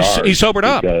properly charged. Well, he's sobered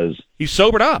up. He's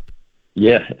sobered up.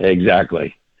 Yeah,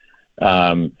 exactly.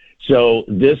 So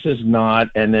this is not,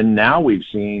 and then now we've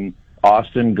seen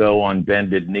Austin go on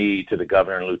bended knee to the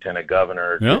governor and lieutenant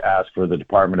governor to ask for the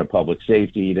Department of Public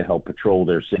Safety to help patrol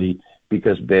their city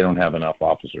because they don't have enough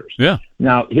officers. Yeah.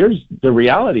 Now, here's the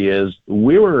reality is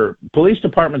police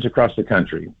departments across the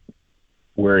country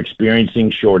were experiencing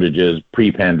shortages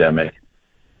pre-pandemic.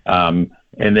 And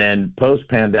then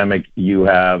post-pandemic, you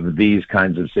have these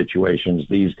kinds of situations,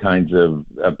 these kinds of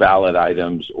ballot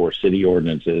items or city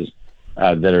ordinances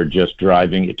that are just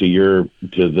driving to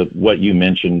what you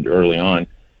mentioned early on,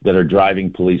 that are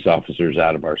driving police officers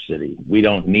out of our city. We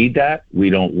don't need that. We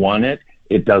don't want it.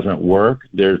 It doesn't work.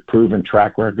 There's proven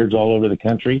track records all over the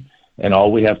country, and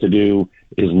all we have to do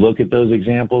is look at those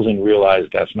examples and realize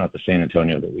that's not the San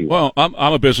Antonio that we want. Well,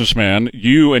 I'm a businessman.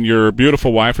 You and your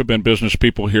beautiful wife have been business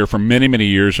people here for many, many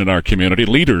years in our community,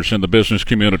 leaders in the business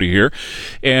community here.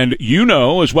 And you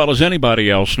know, as well as anybody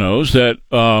else knows, that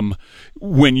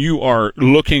when you are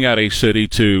looking at a city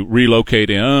to relocate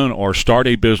in or start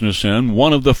a business in,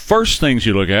 one of the first things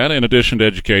you look at, in addition to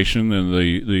education and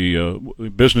the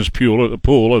business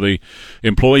pool or the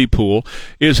employee pool,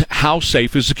 is how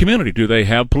safe is the community? Do they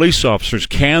have police officers?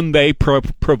 Can they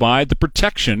provide the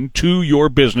protection to your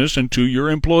business and to your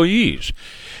employees?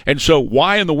 And so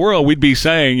why in the world we'd be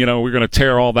saying, you know, we're going to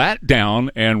tear all that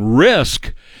down and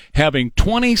risk having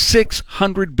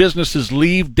 2,600 businesses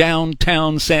leave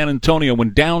downtown San Antonio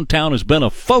when downtown has been a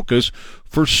focus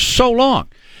for so long?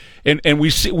 And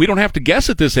we don't have to guess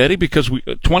at this, Eddie, because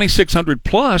 2,600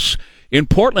 plus in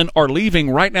Portland are leaving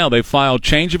right now. They've filed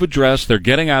change of address. They're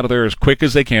getting out of there as quick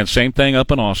as they can. Same thing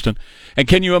up in Austin. And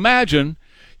can you imagine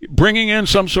bringing in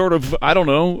some sort of, I don't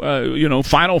know,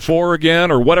 Final Four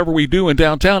again or whatever we do in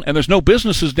downtown, and there's no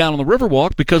businesses down on the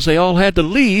Riverwalk because they all had to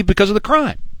leave because of the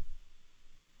crime?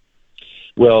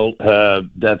 Well,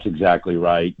 that's exactly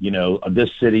right. You know,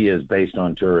 this city is based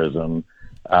on tourism.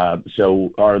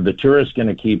 So are the tourists going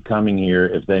to keep coming here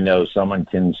if they know someone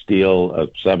can steal a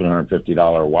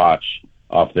 $750 watch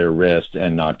off their wrist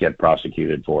and not get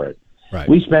prosecuted for it? Right.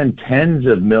 We spend tens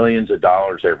of millions of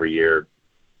dollars every year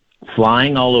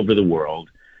flying all over the world,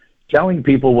 telling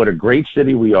people what a great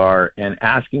city we are and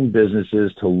asking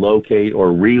businesses to locate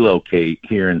or relocate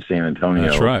here in San Antonio.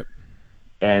 That's right.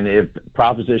 And if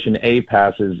Proposition A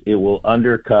passes, it will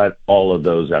undercut all of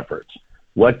those efforts.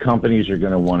 What companies are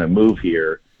going to want to move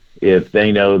here if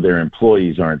they know their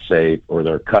employees aren't safe or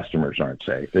their customers aren't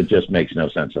safe. It just makes no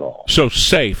sense at all. So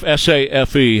SAFE,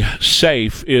 S-A-F-E,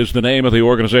 SAFE is the name of the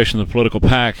organization, the political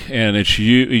PAC, and it's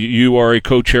you are a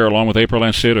co-chair along with April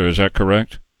Lanceta, is that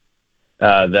correct?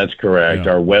 That's correct.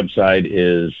 Yeah. Our website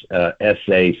is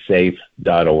sasafe.org.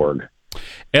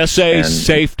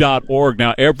 sasafe.org.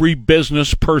 Now, every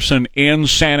business person in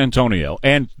San Antonio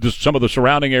and some of the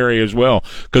surrounding area as well,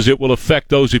 because it will affect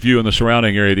those of you in the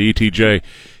surrounding area, the ETJ,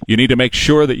 you need to make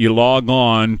sure that you log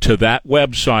on to that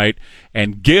website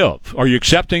and give. Are you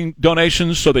accepting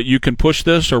donations so that you can push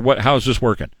this, or what? How is this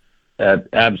working?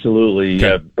 Absolutely.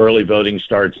 Okay. Early voting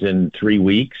starts in 3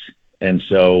 weeks. And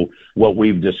so what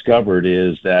we've discovered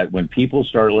is that when people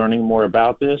start learning more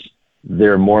about this,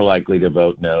 they're more likely to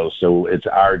vote no. So it's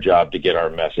our job to get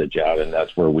our message out, and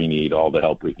that's where we need all the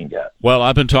help we can get. Well,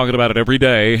 I've been talking about it every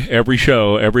day, every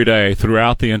show, every day,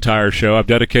 throughout the entire show. I've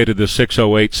dedicated the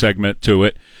 608 segment to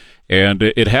it, and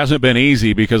it hasn't been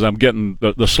easy because I'm getting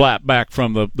the slap back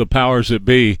from the powers that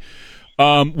be.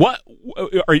 Do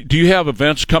you have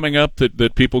events coming up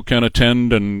that people can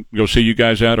attend and go see you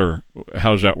guys at, or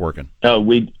how's that working?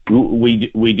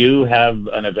 We do have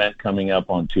an event coming up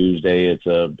on Tuesday. It's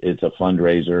a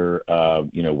fundraiser,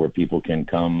 where people can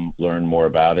come learn more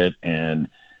about it, and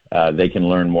they can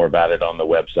learn more about it on the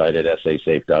website at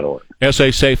sasafe.org.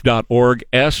 sasafe.org,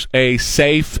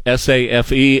 sasafe,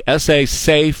 S-A-F-E,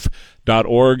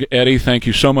 sasafe.org. Eddie, thank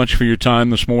you so much for your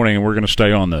time this morning, and we're going to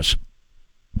stay on this.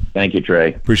 Thank you,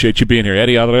 Trey. Appreciate you being here.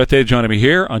 Eddie Alderete joining me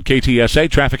here on KTSA.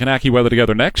 Traffic and AccuWeather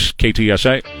together next.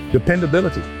 KTSA.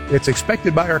 Dependability. It's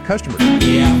expected by our customers.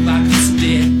 Yeah, if I could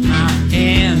stick my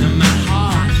hand in my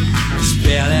heart,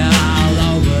 spill it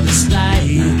all over the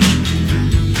slate.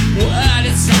 Would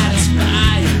it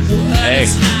satisfy? Would it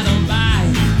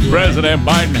satisfy? President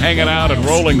Biden hanging out in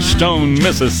Rolling Stone,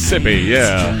 Mississippi.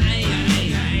 Yeah.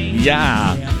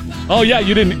 Oh, yeah,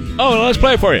 you didn't. Oh, let's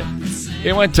play it for you.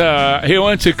 He went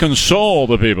to console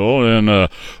the people in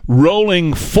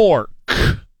Rolling Fork,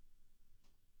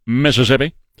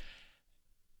 Mississippi.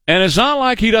 And it's not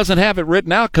like he doesn't have it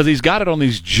written out, because he's got it on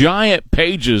these giant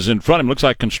pages in front of him. Looks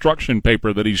like construction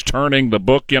paper that he's turning the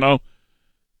book, and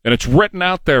it's written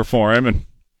out there for him. And,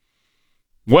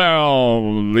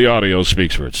 well, the audio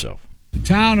speaks for itself. The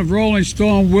town of Rolling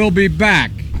Stone will be back,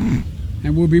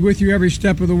 and will be with you every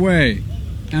step of the way.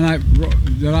 And what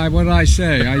did I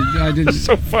say? I didn't.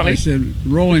 So funny. I said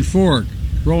Rolling Fork,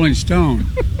 Rolling Stone.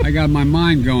 I got my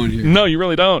mind going here. No, you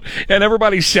really don't. And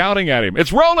everybody's shouting at him.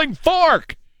 It's Rolling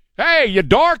Fork. Hey, you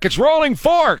dork! It's Rolling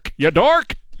Fork. You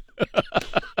dork.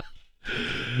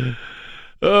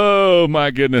 Oh my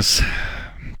goodness.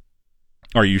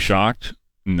 Are you shocked?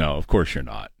 No, of course you're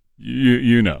not.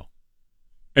 You know,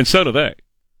 and so do they.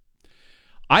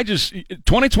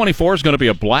 2024 is going to be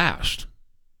a blast.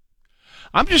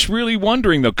 I'm just really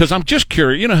wondering, though, because I'm just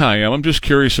curious. You know how I am. I'm just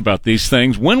curious about these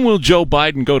things. When will Joe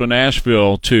Biden go to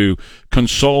Nashville to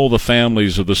console the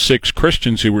families of the 6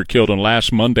 Christians who were killed in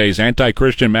last Monday's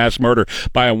anti-Christian mass murder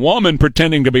by a woman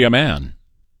pretending to be a man?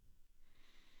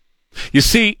 You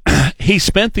see, he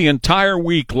spent the entire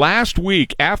week, last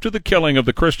week, after the killing of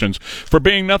the Christians, for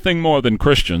being nothing more than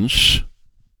Christians.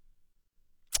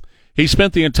 He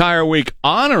spent the entire week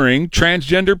honoring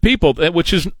transgender people,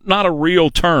 which is not a real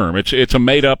term. It's a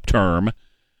made-up term.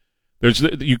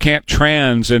 You can't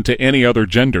trans into any other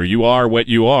gender. You are what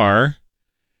you are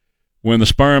when the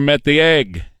sperm met the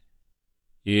egg.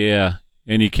 Yeah,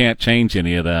 and you can't change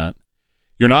any of that.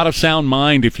 You're not of sound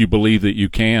mind if you believe that you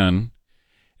can.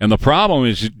 And the problem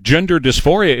is gender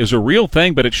dysphoria is a real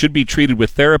thing, but it should be treated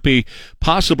with therapy,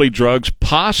 possibly drugs,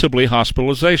 possibly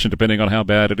hospitalization, depending on how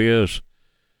bad it is.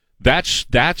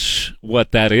 That's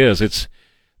what that is.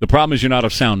 The problem is you're not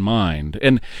of sound mind.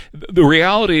 And the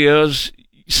reality is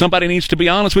somebody needs to be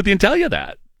honest with you and tell you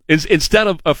that. Instead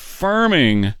of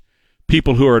affirming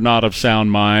people who are not of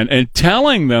sound mind and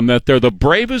telling them that they're the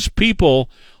bravest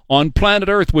people on planet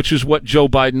Earth, which is what Joe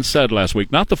Biden said last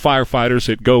week. Not the firefighters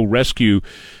that go rescue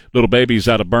little babies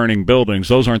out of burning buildings.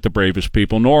 Those aren't the bravest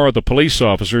people, nor are the police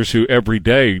officers who every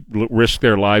day risk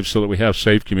their lives so that we have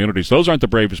safe communities. Those aren't the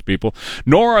bravest people,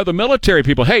 nor are the military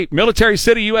people. Hey, Military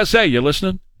City, USA, you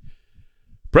listening?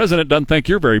 President doesn't think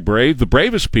you're very brave. The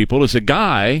bravest people is a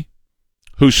guy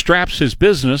who straps his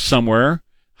business somewhere,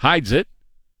 hides it,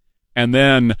 and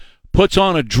then puts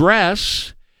on a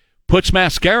dress, puts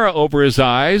mascara over his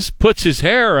eyes, puts his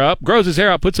hair up, grows his hair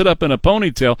out, puts it up in a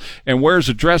ponytail, and wears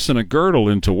a dress and a girdle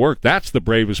into work. That's the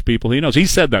bravest people he knows. He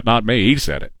said that, not me. He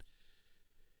said it.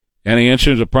 And he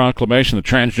issues a proclamation that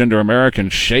transgender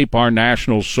Americans shape our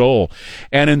national soul.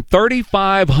 And in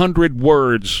 3,500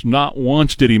 words, not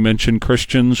once did he mention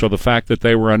Christians or the fact that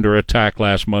they were under attack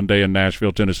last Monday in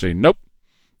Nashville, Tennessee. Nope,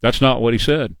 that's not what he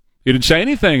said. He didn't say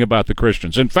anything about the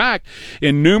Christians. In fact,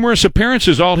 in numerous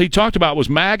appearances, all he talked about was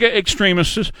MAGA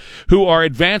extremists who are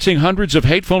advancing hundreds of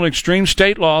hateful and extreme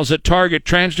state laws that target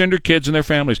transgender kids and their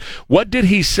families. What did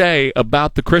he say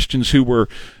about the Christians who were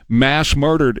mass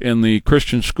murdered in the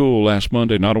Christian school last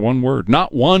Monday? Not one word.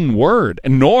 Not one word.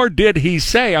 And nor did he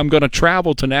say, I'm going to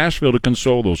travel to Nashville to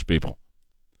console those people.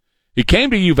 He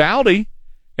came to Uvalde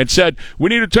and said, we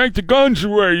need to take the guns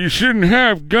away. You shouldn't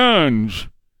have guns.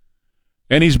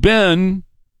 And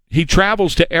he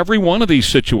travels to every one of these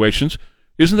situations.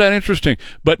 Isn't that interesting?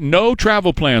 But no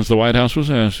travel plans. The White House was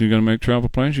asked, are you going to make travel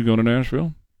plans? You go to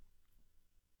Nashville?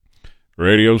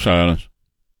 Radio silence.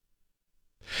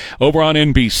 Over on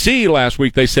NBC last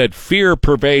week, they said fear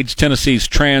pervades Tennessee's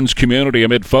trans community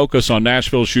amid focus on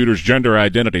Nashville shooter's gender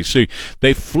identity. See,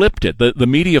 they flipped it. The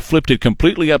media flipped it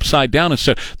completely upside down and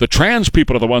said the trans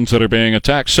people are the ones that are being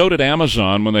attacked. So did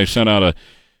Amazon when they sent out a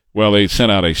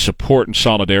support and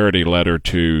solidarity letter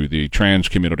to the trans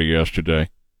community yesterday.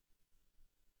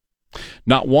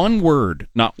 Not one word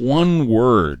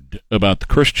about the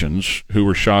Christians who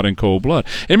were shot in cold blood.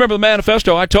 And remember the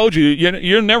manifesto, I told you,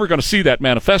 you're never going to see that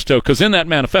manifesto, because in that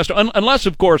manifesto, unless,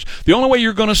 of course, the only way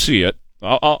you're going to see it,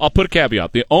 I'll put a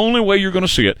caveat, the only way you're going to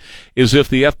see it is if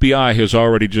the FBI has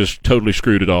already just totally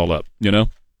screwed it all up,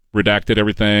 redacted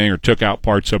everything or took out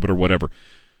parts of it or whatever.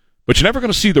 But you're never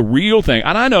going to see the real thing.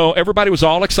 And I know everybody was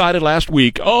all excited last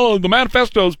week. Oh, the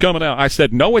manifesto's coming out. I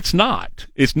said, no, it's not.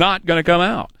 It's not going to come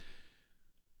out.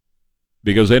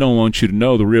 Because they don't want you to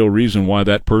know the real reason why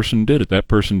that person did it. That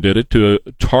person did it to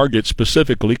target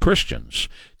specifically Christians.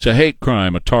 It's a hate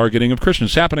crime, a targeting of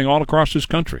Christians. It's happening all across this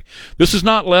country. This is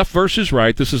not left versus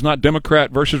right. This is not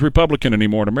Democrat versus Republican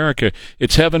anymore in America.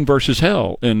 It's heaven versus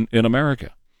hell in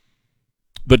America.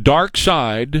 The dark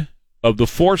side of the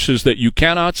forces that you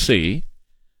cannot see,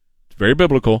 it's very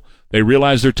biblical, they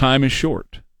realize their time is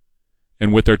short.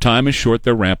 And with their time is short,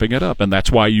 they're ramping it up. And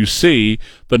that's why you see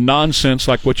the nonsense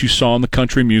like what you saw in the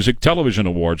Country Music Television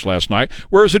Awards last night,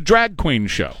 where it was a drag queen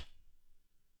show.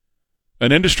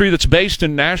 An industry that's based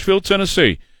in Nashville,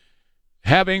 Tennessee,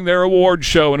 having their award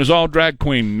show and is all drag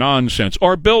queen nonsense.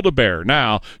 Or Build-A-Bear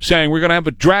now saying we're going to have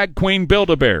a drag queen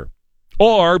Build-A-Bear.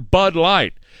 Or Bud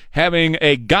Light having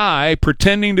a guy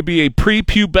pretending to be a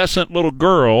prepubescent little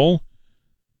girl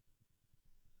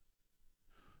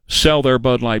sell their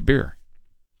Bud Light beer.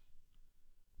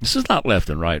 This is not left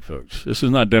and right, folks. This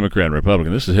is not Democrat and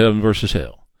Republican. This is heaven versus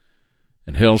hell.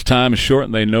 And hell's time is short,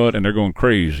 and they know it, and they're going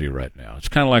crazy right now. It's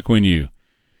kind of like when you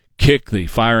kick the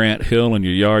fire ant hill in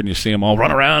your yard, and you see them all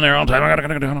run around there all the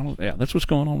time. Yeah, that's what's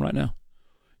going on right now.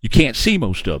 You can't see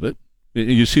most of it.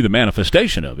 You see the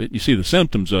manifestation of it. You see the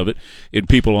symptoms of it in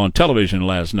people on television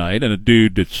last night, and a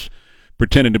dude that's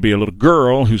pretending to be a little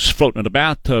girl who's floating in a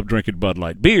bathtub drinking Bud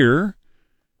Light beer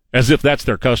as if that's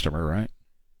their customer, right?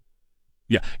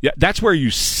 Yeah, that's where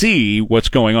you see what's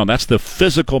going on. That's the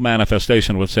physical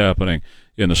manifestation of what's happening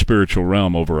in the spiritual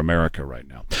realm over America right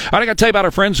now. All right, I got to tell you about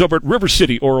our friends over at River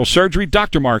City Oral Surgery.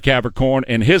 Dr. Mark Havercorn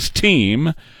and his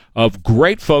team of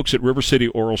great folks at River City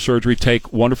Oral Surgery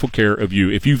take wonderful care of you.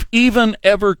 If you've even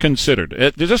ever considered,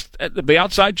 just at the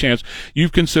outside chance,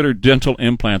 you've considered dental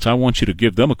implants, I want you to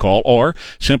give them a call or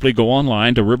simply go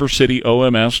online to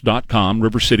rivercityoms.com,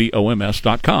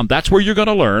 rivercityoms.com. That's where you're going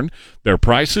to learn their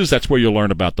prices. That's where you'll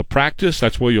learn about the practice.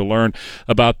 That's where you'll learn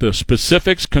about the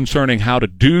specifics concerning how to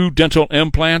do dental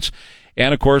implants.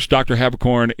 And, of course, Dr.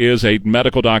 Havercorn is a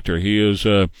medical doctor. He is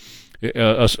an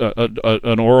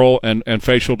oral and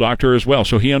facial doctor as well,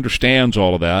 so he understands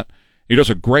all of that. He does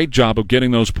a great job of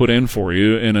getting those put in for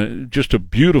you, and just a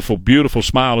beautiful, beautiful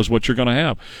smile is what you're going to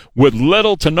have with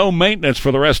little to no maintenance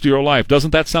for the rest of your life.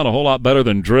 Doesn't that sound a whole lot better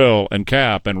than drill and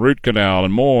cap and root canal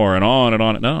and more and on and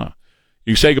on? No.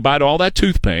 You say goodbye to all that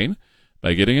tooth pain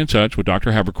by getting in touch with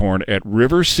Dr. Havercorn at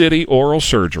River City Oral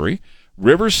Surgery,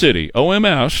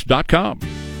 rivercityoms.com.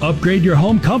 Upgrade your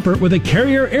home comfort with a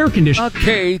Carrier air conditioner.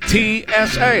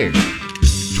 KTSA.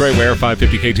 Trey Ware,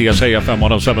 550 KTSA, FM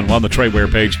 107.1, the Trey Ware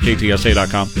page,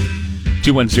 KTSA.com.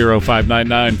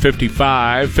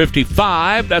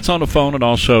 210-599-5555. That's on the phone and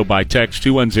also by text,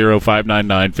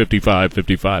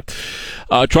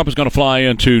 210-599-5555. Trump is going to fly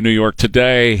into New York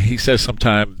today. He says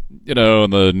sometime, in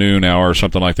the noon hour or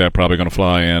something like that, probably going to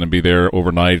fly in and be there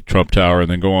overnight at Trump Tower and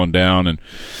then go on down and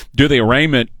do the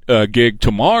arraignment gig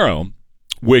tomorrow,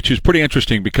 which is pretty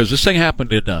interesting because this thing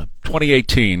happened in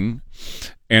 2018,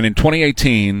 and in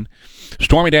 2018,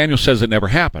 Stormy Daniels says it never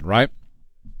happened, right?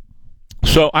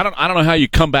 So I don't know how you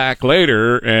come back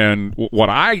later and what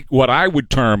I would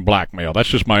term blackmail. That's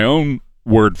just my own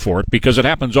word for it because it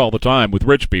happens all the time with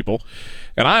rich people,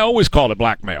 and I always call it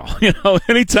blackmail.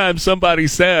 Anytime somebody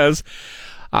says,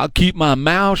 "I'll keep my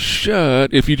mouth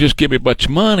shut if you just give me a bunch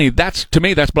of money," to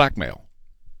me that's blackmail.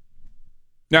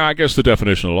 Now, I guess the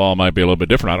definition of the law might be a little bit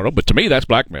different. I don't know, but to me that's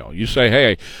blackmail. You say,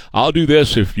 "Hey, I'll do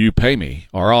this if you pay me,"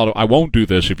 or I won't do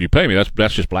this if you pay me.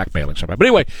 That's just blackmailing somebody. But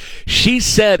anyway, she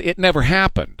said it never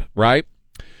happened, right?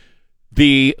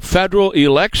 The Federal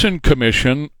Election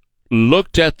Commission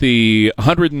looked at the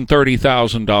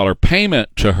 $130,000 payment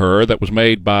to her that was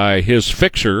made by his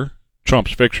fixer,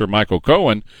 Trump's fixer, Michael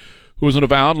Cohen, who was an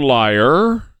avowed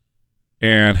liar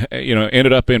and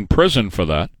ended up in prison for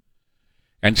that,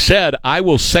 and said, "I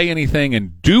will say anything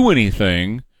and do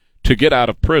anything to get out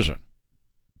of prison."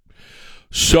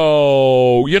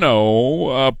 So,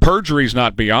 perjury's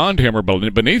not beyond him or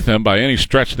beneath him by any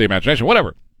stretch of the imagination,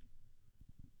 whatever.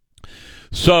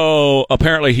 So,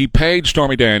 apparently he paid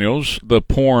Stormy Daniels, the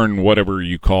porn, whatever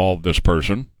you call this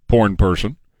person, porn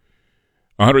person,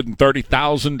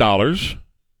 $130,000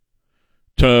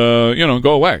 to,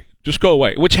 go away. Just go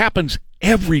away, which happens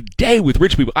every day with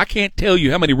rich people. I can't tell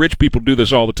you how many rich people do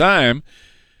this all the time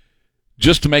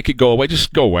just to make it go away.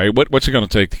 Just go away. What's it going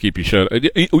to take to keep you shut?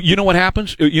 You know what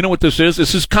happens? You know what this is?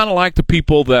 This is kind of like the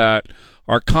people that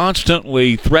are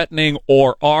constantly threatening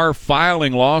or are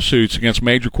filing lawsuits against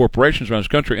major corporations around this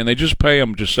country, and they just pay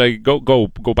them, just say, go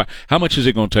back. How much is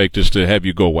it going to take just to have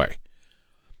you go away?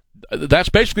 That's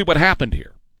basically what happened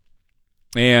here.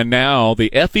 And now the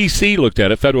FEC looked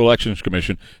at it, Federal Elections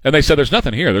Commission, and they said there's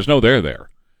nothing here. There's no there.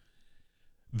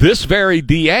 This very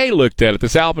DA looked at it,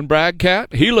 this Alvin Bragg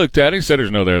cat. He looked at it. He said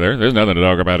there's no there. There's nothing to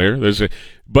talk about here.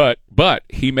 But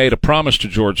he made a promise to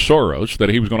George Soros that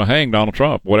he was going to hang Donald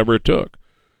Trump, whatever it took.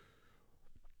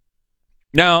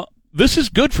 Now, this is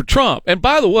good for Trump. And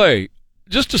by the way,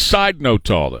 just a side note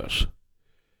to all this.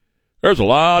 There's a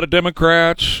lot of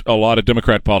Democrats, a lot of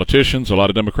Democrat politicians, a lot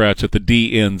of Democrats at the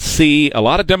DNC, a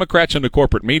lot of Democrats in the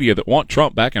corporate media that want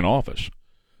Trump back in office.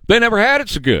 They never had it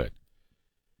so good.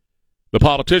 The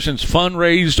politicians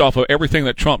fundraised off of everything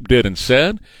that Trump did and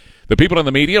said. The people in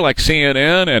the media like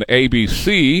CNN and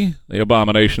ABC, the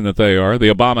abomination that they are, the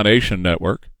Abomination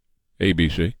Network,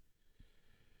 ABC,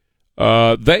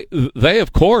 they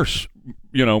of course,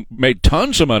 made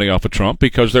tons of money off of Trump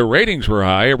because their ratings were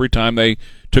high every time they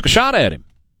took a shot at him.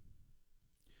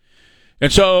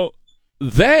 And so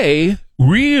they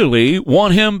really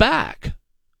want him back.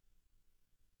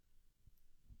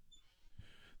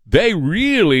 They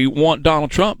really want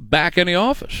Donald Trump back in the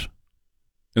office.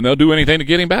 And they'll do anything to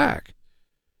get him back.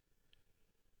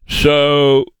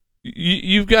 So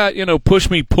you've got, push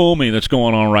me, pull me that's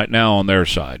going on right now on their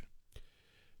side.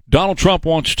 Donald Trump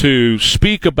wants to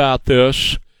speak about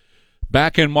this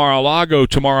back in Mar-a-Lago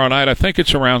tomorrow night. I think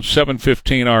it's around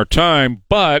 7:15 our time.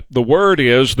 But the word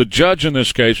is the judge in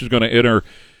this case is going to enter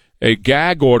a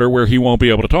gag order where he won't be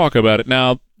able to talk about it.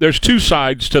 Now, there's two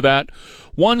sides to that.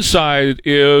 One side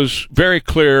is very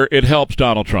clear. It helps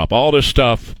Donald Trump. All this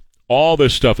stuff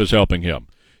is helping him.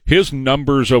 His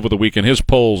numbers over the weekend, his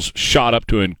polls shot up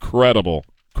to incredible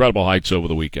heights over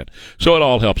the weekend. So it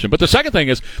all helps him. But the second thing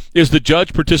is the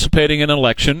judge participating in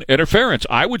election interference?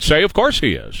 I would say, of course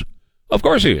he is. Of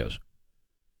course he is.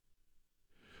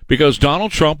 Because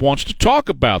Donald Trump wants to talk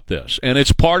about this, and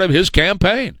it's part of his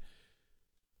campaign.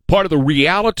 Part of the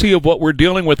reality of what we're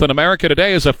dealing with in America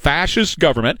today is a fascist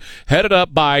government headed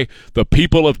up by the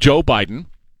people of Joe Biden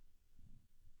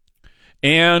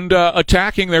and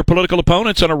attacking their political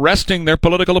opponents and arresting their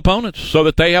political opponents so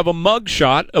that they have a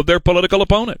mugshot of their political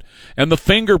opponent and the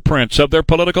fingerprints of their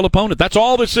political opponent. That's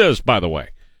all this is, by the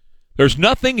way. There's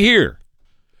nothing here.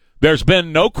 There's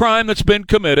been no crime that's been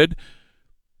committed.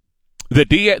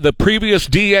 The previous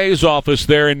DA's office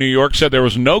there in New York said there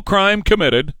was no crime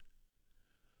committed.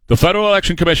 The Federal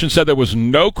Election Commission said there was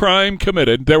no crime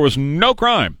committed. There was no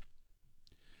crime.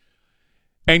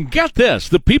 And get this,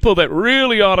 the people that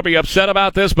really ought to be upset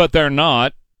about this, but they're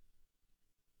not,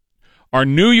 are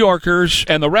New Yorkers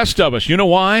and the rest of us. You know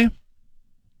why?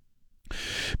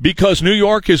 Because New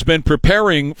York has been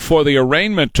preparing for the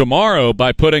arraignment tomorrow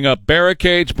by putting up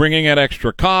barricades, bringing in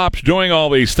extra cops, doing all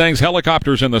these things,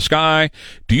 helicopters in the sky.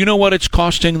 Do you know what it's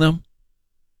costing them?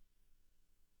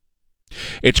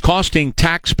 It's costing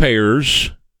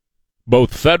taxpayers,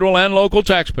 both federal and local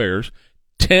taxpayers,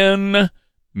 $10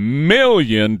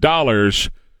 million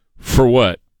for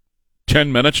what?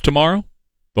 10 minutes tomorrow?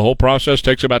 The whole process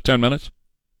takes about 10 minutes?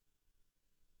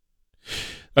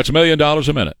 That's $1 million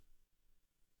a minute.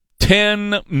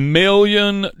 $10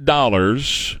 million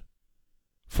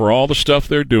for all the stuff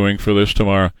they're doing for this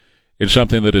tomorrow in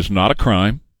something that is not a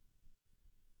crime.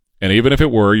 And even if it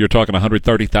were, you're talking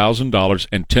 $130,000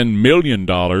 and $10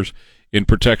 million in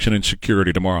protection and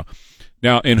security tomorrow.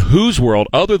 Now, in whose world,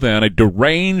 other than a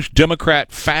deranged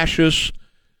Democrat fascist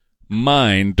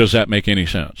mind, does that make any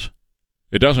sense?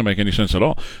 It doesn't make any sense at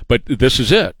all. But this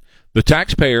is it. The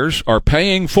taxpayers are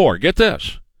paying for, get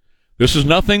this, this is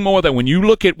nothing more than, when you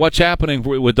look at what's happening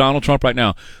with Donald Trump right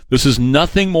now, this is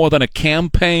nothing more than a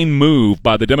campaign move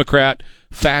by the Democrat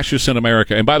fascists in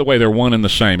America. And by the way, they're one and the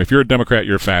same. If you're a Democrat,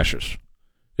 you're a fascist.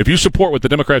 If you support what the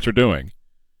Democrats are doing,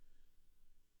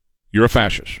 you're a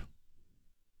fascist.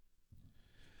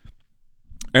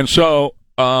 And so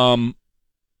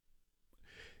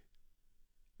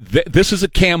this is a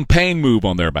campaign move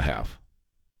on their behalf.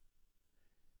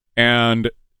 And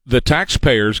the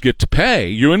taxpayers get to pay,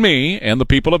 you and me and the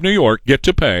people of New York get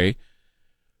to pay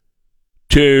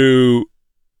to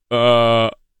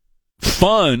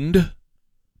fund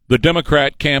the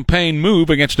Democrat campaign move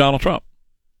against Donald Trump.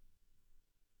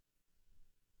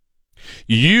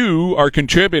 You are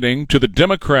contributing to the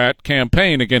Democrat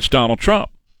campaign against Donald Trump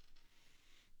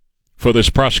for this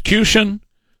prosecution,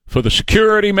 for the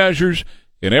security measures,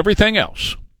 and everything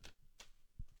else.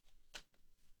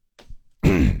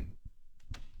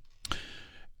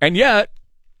 And yet,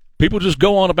 people just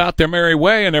go on about their merry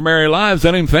way and their merry lives. They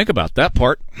don't even think about that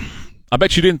part. I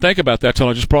bet you didn't think about that till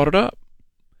I just brought it up.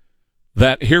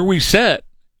 That here we sit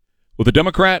with the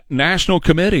Democrat National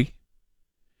Committee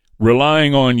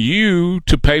relying on you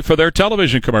to pay for their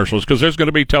television commercials, because there's going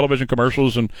to be television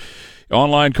commercials and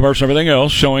online commercials and everything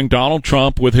else showing Donald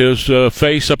Trump with his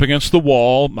face up against the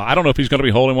wall. I don't know if he's going to be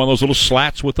holding one of those little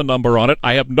slats with the number on it.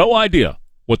 I have no idea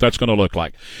what that's going to look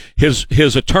like.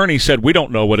 His attorney said we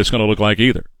don't know what it's going to look like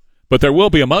either. But there will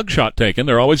be a mugshot taken.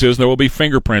 There always is. There will be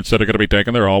fingerprints that are going to be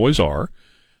taken. There always are.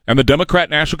 And the Democrat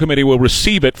National Committee will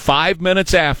receive it 5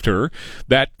 minutes after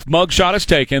that mugshot is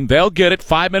taken. They'll get it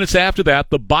 5 minutes after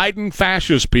that. The Biden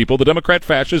fascist people, the Democrat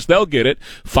fascists, they'll get it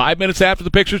 5 minutes after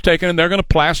the picture's taken, and they're going to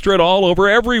plaster it all over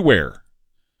everywhere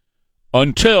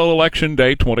until Election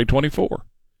Day 2024.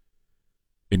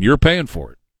 And you're paying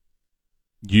for it.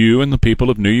 You and the people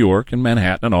of New York and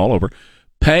Manhattan and all over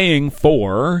paying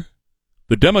for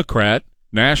the Democrat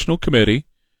National Committee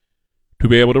to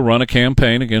be able to run a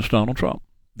campaign against Donald Trump.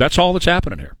 That's all that's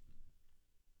happening here.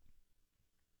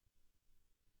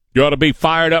 You ought to be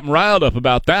fired up and riled up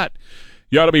about that.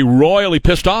 You ought to be royally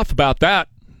pissed off about that.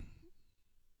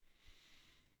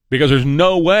 Because there's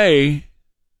no way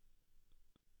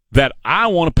that I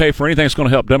want to pay for anything that's going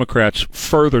to help Democrats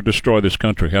further destroy this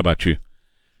country. How about you?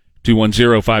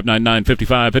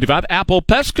 210-599-5555. Apple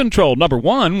Pest Control, number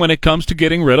one when it comes to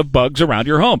getting rid of bugs around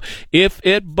your home. If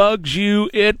it bugs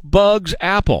you, it bugs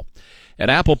Apple. And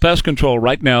Apple Pest Control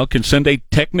right now can send a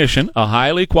technician, a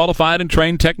highly qualified and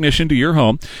trained technician, to your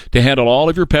home to handle all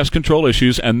of your pest control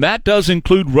issues. And that does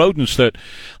include rodents that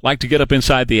like to get up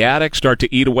inside the attic, start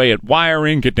to eat away at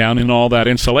wiring, get down in all that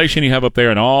insulation you have up there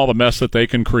and all the mess that they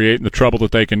can create and the trouble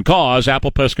that they can cause.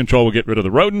 Apple Pest Control will get rid of the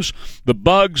rodents, the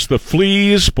bugs, the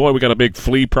fleas. Boy, we got a big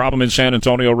flea problem in San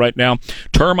Antonio right now.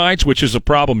 Termites, which is a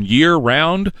problem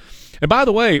year-round. And by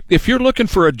the way, if you're looking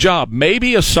for a job,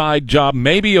 maybe a side job,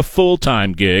 maybe a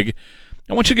full-time gig,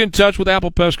 I want you to get in touch with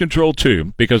Apple Pest Control,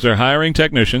 too, because they're hiring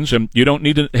technicians, and you don't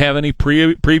need to have any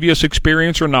previous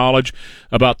experience or knowledge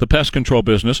about the pest control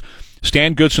business.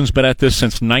 Stan Goodson's been at this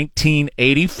since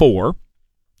 1984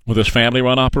 with his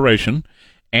family-run operation,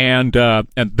 and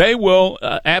they will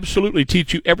absolutely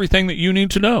teach you everything that you need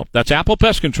to know. That's Apple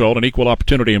Pest Control, an equal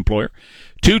opportunity employer.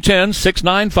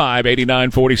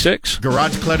 210-695-8946.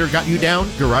 Garage clutter got you down?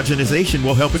 Garageization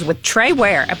will help. With Trey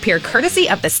Ware, appear courtesy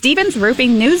of the Stevens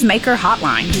Roofing Newsmaker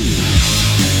Hotline.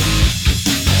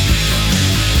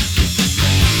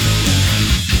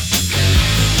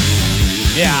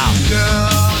 Yeah.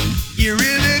 Girl, you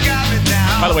really got me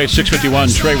down. By the way, 651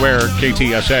 Trey Ware,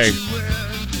 KTSA.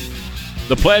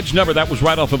 The pledge number, that was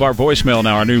right off of our voicemail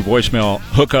now, our new voicemail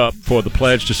hookup for the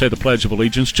pledge, to say the Pledge of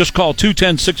Allegiance. Just call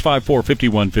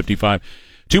 210-654-5155,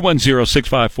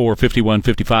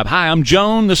 210-654-5155. Hi, I'm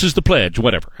Joan. This is the pledge,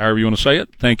 whatever, however you want to say it.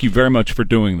 Thank you very much for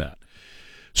doing that.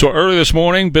 So early this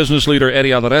morning, business leader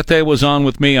Eddie Alderete was on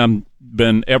with me.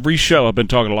 Every show, I've been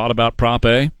talking a lot about Prop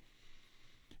A,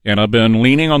 and I've been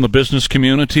leaning on the business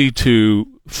community to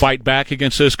fight back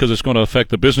against this because it's going to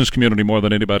affect the business community more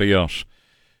than anybody else.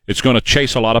 It's going to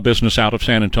chase a lot of business out of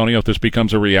San Antonio if this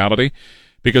becomes a reality,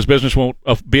 because business won't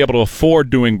be able to afford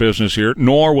doing business here,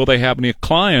 nor will they have any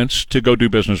clients to go do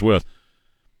business with.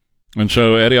 And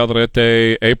so Eddie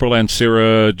Alderete, April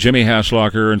Ancira, Jimmy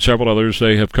Haslocker, and several others,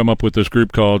 they have come up with this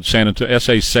group called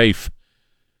SA Safe.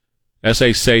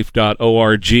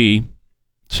 sasafe.org,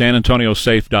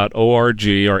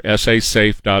 sanantoniosafe.org, or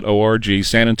sasafe.org,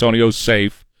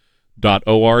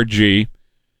 sanantoniosafe.org.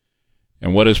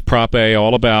 And what is Prop A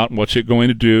all about? What's it going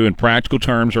to do in practical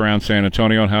terms around San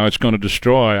Antonio, and how it's going to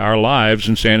destroy our lives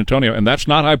in San Antonio? And that's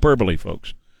not hyperbole,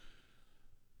 folks.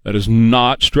 That is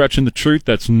not stretching the truth.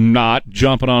 That's not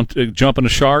jumping a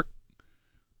shark.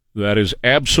 That is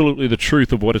absolutely the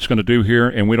truth of what it's going to do here,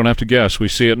 and we don't have to guess. We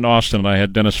see it in Austin. I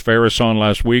had Dennis Ferris on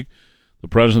last week, the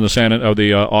president of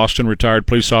the Austin Retired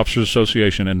Police Officers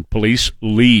Association, and police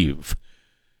leave.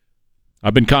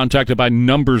 I've been contacted by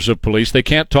numbers of police. They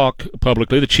can't talk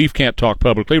publicly. The chief can't talk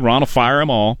publicly. Ron will fire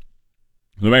them all.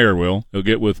 The mayor will. He'll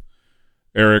get with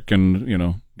Eric and,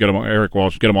 Eric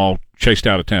Walsh, get them all chased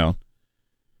out of town.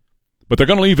 But they're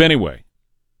going to leave anyway.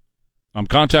 I'm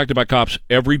contacted by cops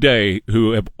every day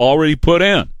who have already put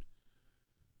in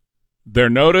their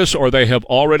notice, or they have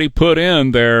already put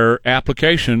in their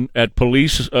application at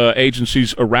police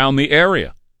agencies around the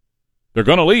area. They're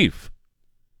going to leave.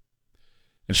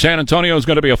 And San Antonio is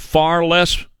going to be a far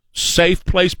less safe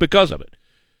place because of it.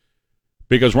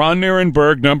 Because Ron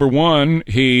Nierenberg, number one,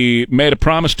 he made a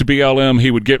promise to BLM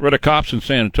he would get rid of cops in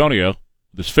San Antonio,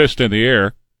 with his fist in the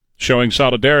air, showing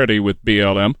solidarity with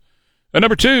BLM. And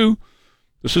number two,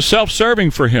 this is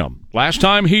self-serving for him. Last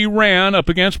time he ran up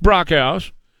against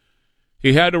Brockhouse,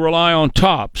 he had to rely on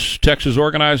TOPS, Texas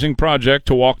Organizing Project,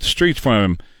 to walk the streets for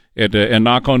him and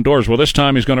knock on doors. Well, this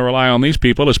time he's going to rely on these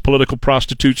people as political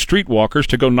prostitute streetwalkers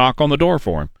to go knock on the door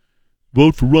for him.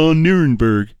 Vote for Ron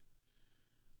Nierenberg.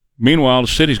 Meanwhile, the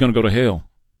city's going to go to hell.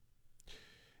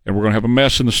 And we're going to have a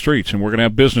mess in the streets, and we're going to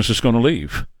have business that's going to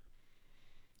leave.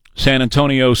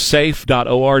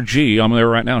 sanantoniosafe.org. I'm there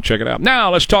right now. Check it out.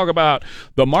 Now, let's talk about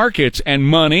the markets and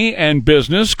money and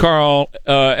business. Karl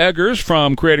Eggers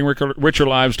from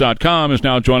creatingricherlives.com is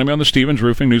now joining me on the Stevens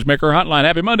Roofing Newsmaker Hotline.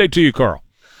 Happy Monday to you, Karl.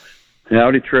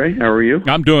 Howdy, Trey. How are you?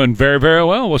 I'm doing very, very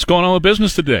well. What's going on with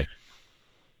business today?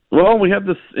 Well, we have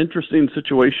this interesting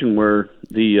situation where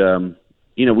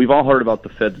we've all heard about the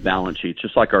Fed's balance sheet,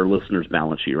 just like our listeners'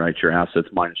 balance sheet, right? Your assets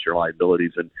minus your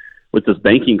liabilities. And with this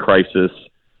banking crisis,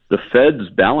 the Fed's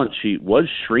balance sheet was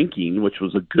shrinking, which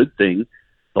was a good thing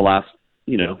the last,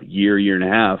 year and a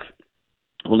half.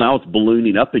 Well, now it's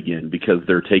ballooning up again because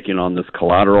they're taking on this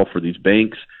collateral for these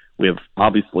banks. We have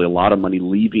obviously a lot of money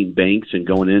leaving banks and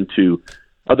going into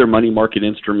other money market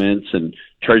instruments and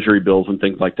treasury bills and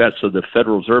things like that. So the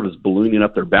Federal Reserve is ballooning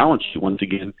up their balance sheet once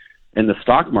again, and the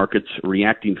stock market's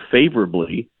reacting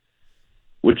favorably,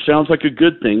 which sounds like a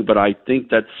good thing, but I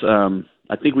think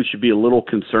I think we should be a little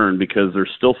concerned because there's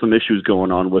still some issues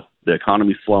going on with the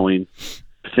economy slowing,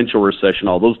 potential recession,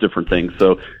 all those different things.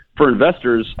 So for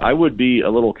investors, I would be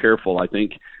a little careful. I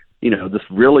think, this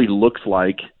really looks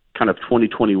like kind of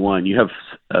 2021. You have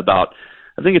about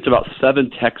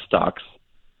 7 tech stocks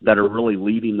that are really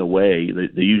leading the way,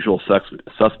 the usual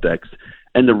suspects,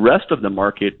 and the rest of the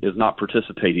market is not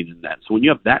participating in that. So when you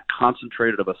have that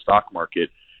concentrated of a stock market,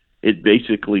 it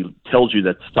basically tells you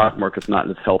that the stock market's not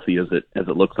as healthy as it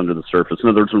looks under the surface. In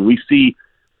other words, when we see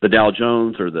the Dow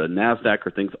Jones or the NASDAQ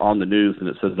or things on the news and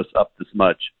it says it's up this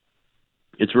much,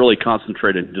 it's really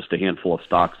concentrated in just a handful of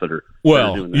stocks that are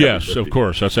doing that. Yes, of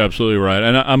course, that's absolutely right.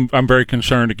 And I'm very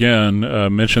concerned again.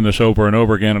 Mention this over and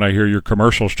over again, and I hear your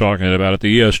commercials talking about it.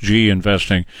 The ESG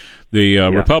investing. The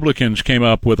Republicans came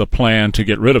up with a plan to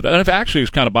get rid of that. And actually, it's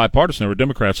kind of bipartisan. There were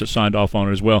Democrats that signed off on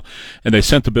it as well. And they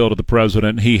sent the bill to the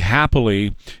president. He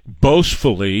happily,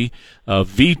 boastfully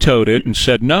vetoed it and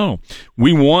said, no,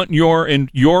 we want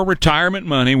your retirement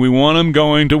money. We want them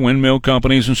going to windmill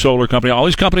companies and solar companies, all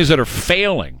these companies that are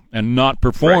failing and not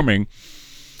performing. Right.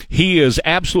 He is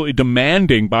absolutely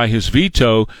demanding by his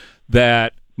veto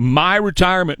that my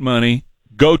retirement money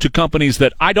go to companies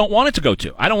that I don't want it to go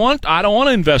to. I don't want to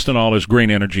invest in all this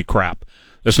green energy crap.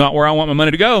 That's not where I want my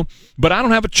money to go. But I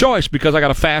don't have a choice because I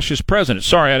got a fascist president.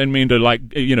 Sorry, I didn't mean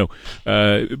to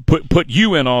put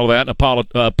you in all that in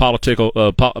a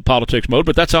politics mode.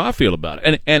 But that's how I feel about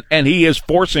it. And he is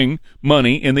forcing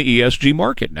money in the ESG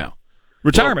market now.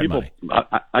 Retirement money.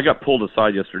 I got pulled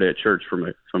aside yesterday at church from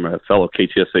a fellow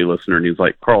KTSA listener, and he was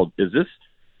like, "Karl,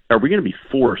 are we going to be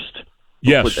forced?"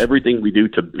 Yes. With everything we do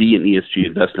to be an ESG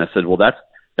investor. I said, well, that's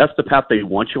the path they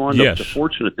want you on. Yes. The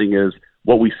fortunate thing is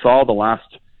what we saw the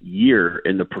last year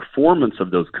and the performance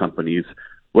of those companies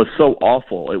was so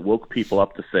awful. It woke people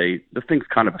up to say, this thing's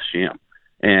kind of a sham.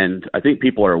 And I think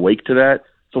people are awake to that.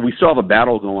 So we still have a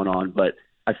battle going on, but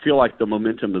I feel like the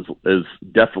momentum is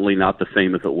definitely not the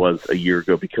same as it was a year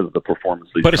ago because of the performance.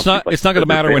 Of these but it's not going to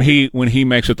matter when he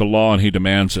makes it the law and he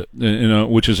demands it,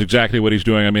 which is exactly what he's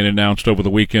doing. I mean, announced over the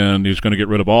weekend he's going to get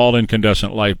rid of all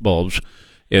incandescent light bulbs,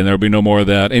 and there'll be no more of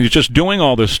that. And he's just doing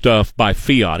all this stuff by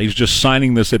fiat. He's just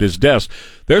signing this at his desk.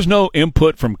 There's no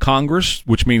input from Congress,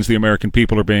 which means the American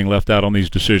people are being left out on these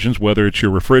decisions, whether it's your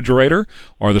refrigerator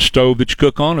or the stove that you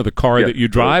cook on or the car that you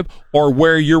drive or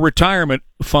where your retirement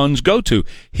funds go to.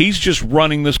 He's just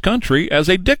running this country as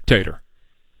a dictator.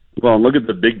 Well, look at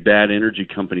the big bad energy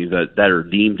companies that are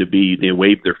deemed to be, they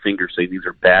wave their fingers, say these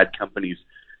are bad companies.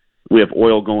 We have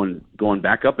oil going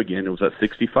back up again. It was at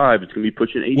 65. It's going to be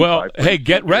pushing 85. Well, hey,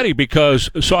 get ready because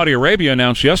Saudi Arabia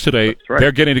announced yesterday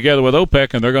they're getting together with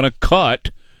OPEC and they're going to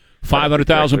cut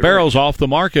 500,000 barrels off the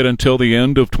market until the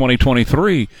end of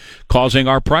 2023, causing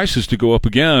our prices to go up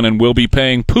again, and we'll be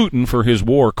paying Putin for his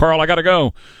war. Karl, I got to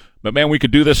go. But, man, we could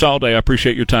do this all day. I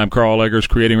appreciate your time. Karl Eggers,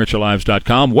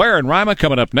 CreatingRicherLives.com. Ware and Rima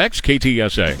coming up next,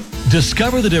 KTSA.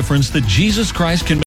 Discover the difference that Jesus Christ can make.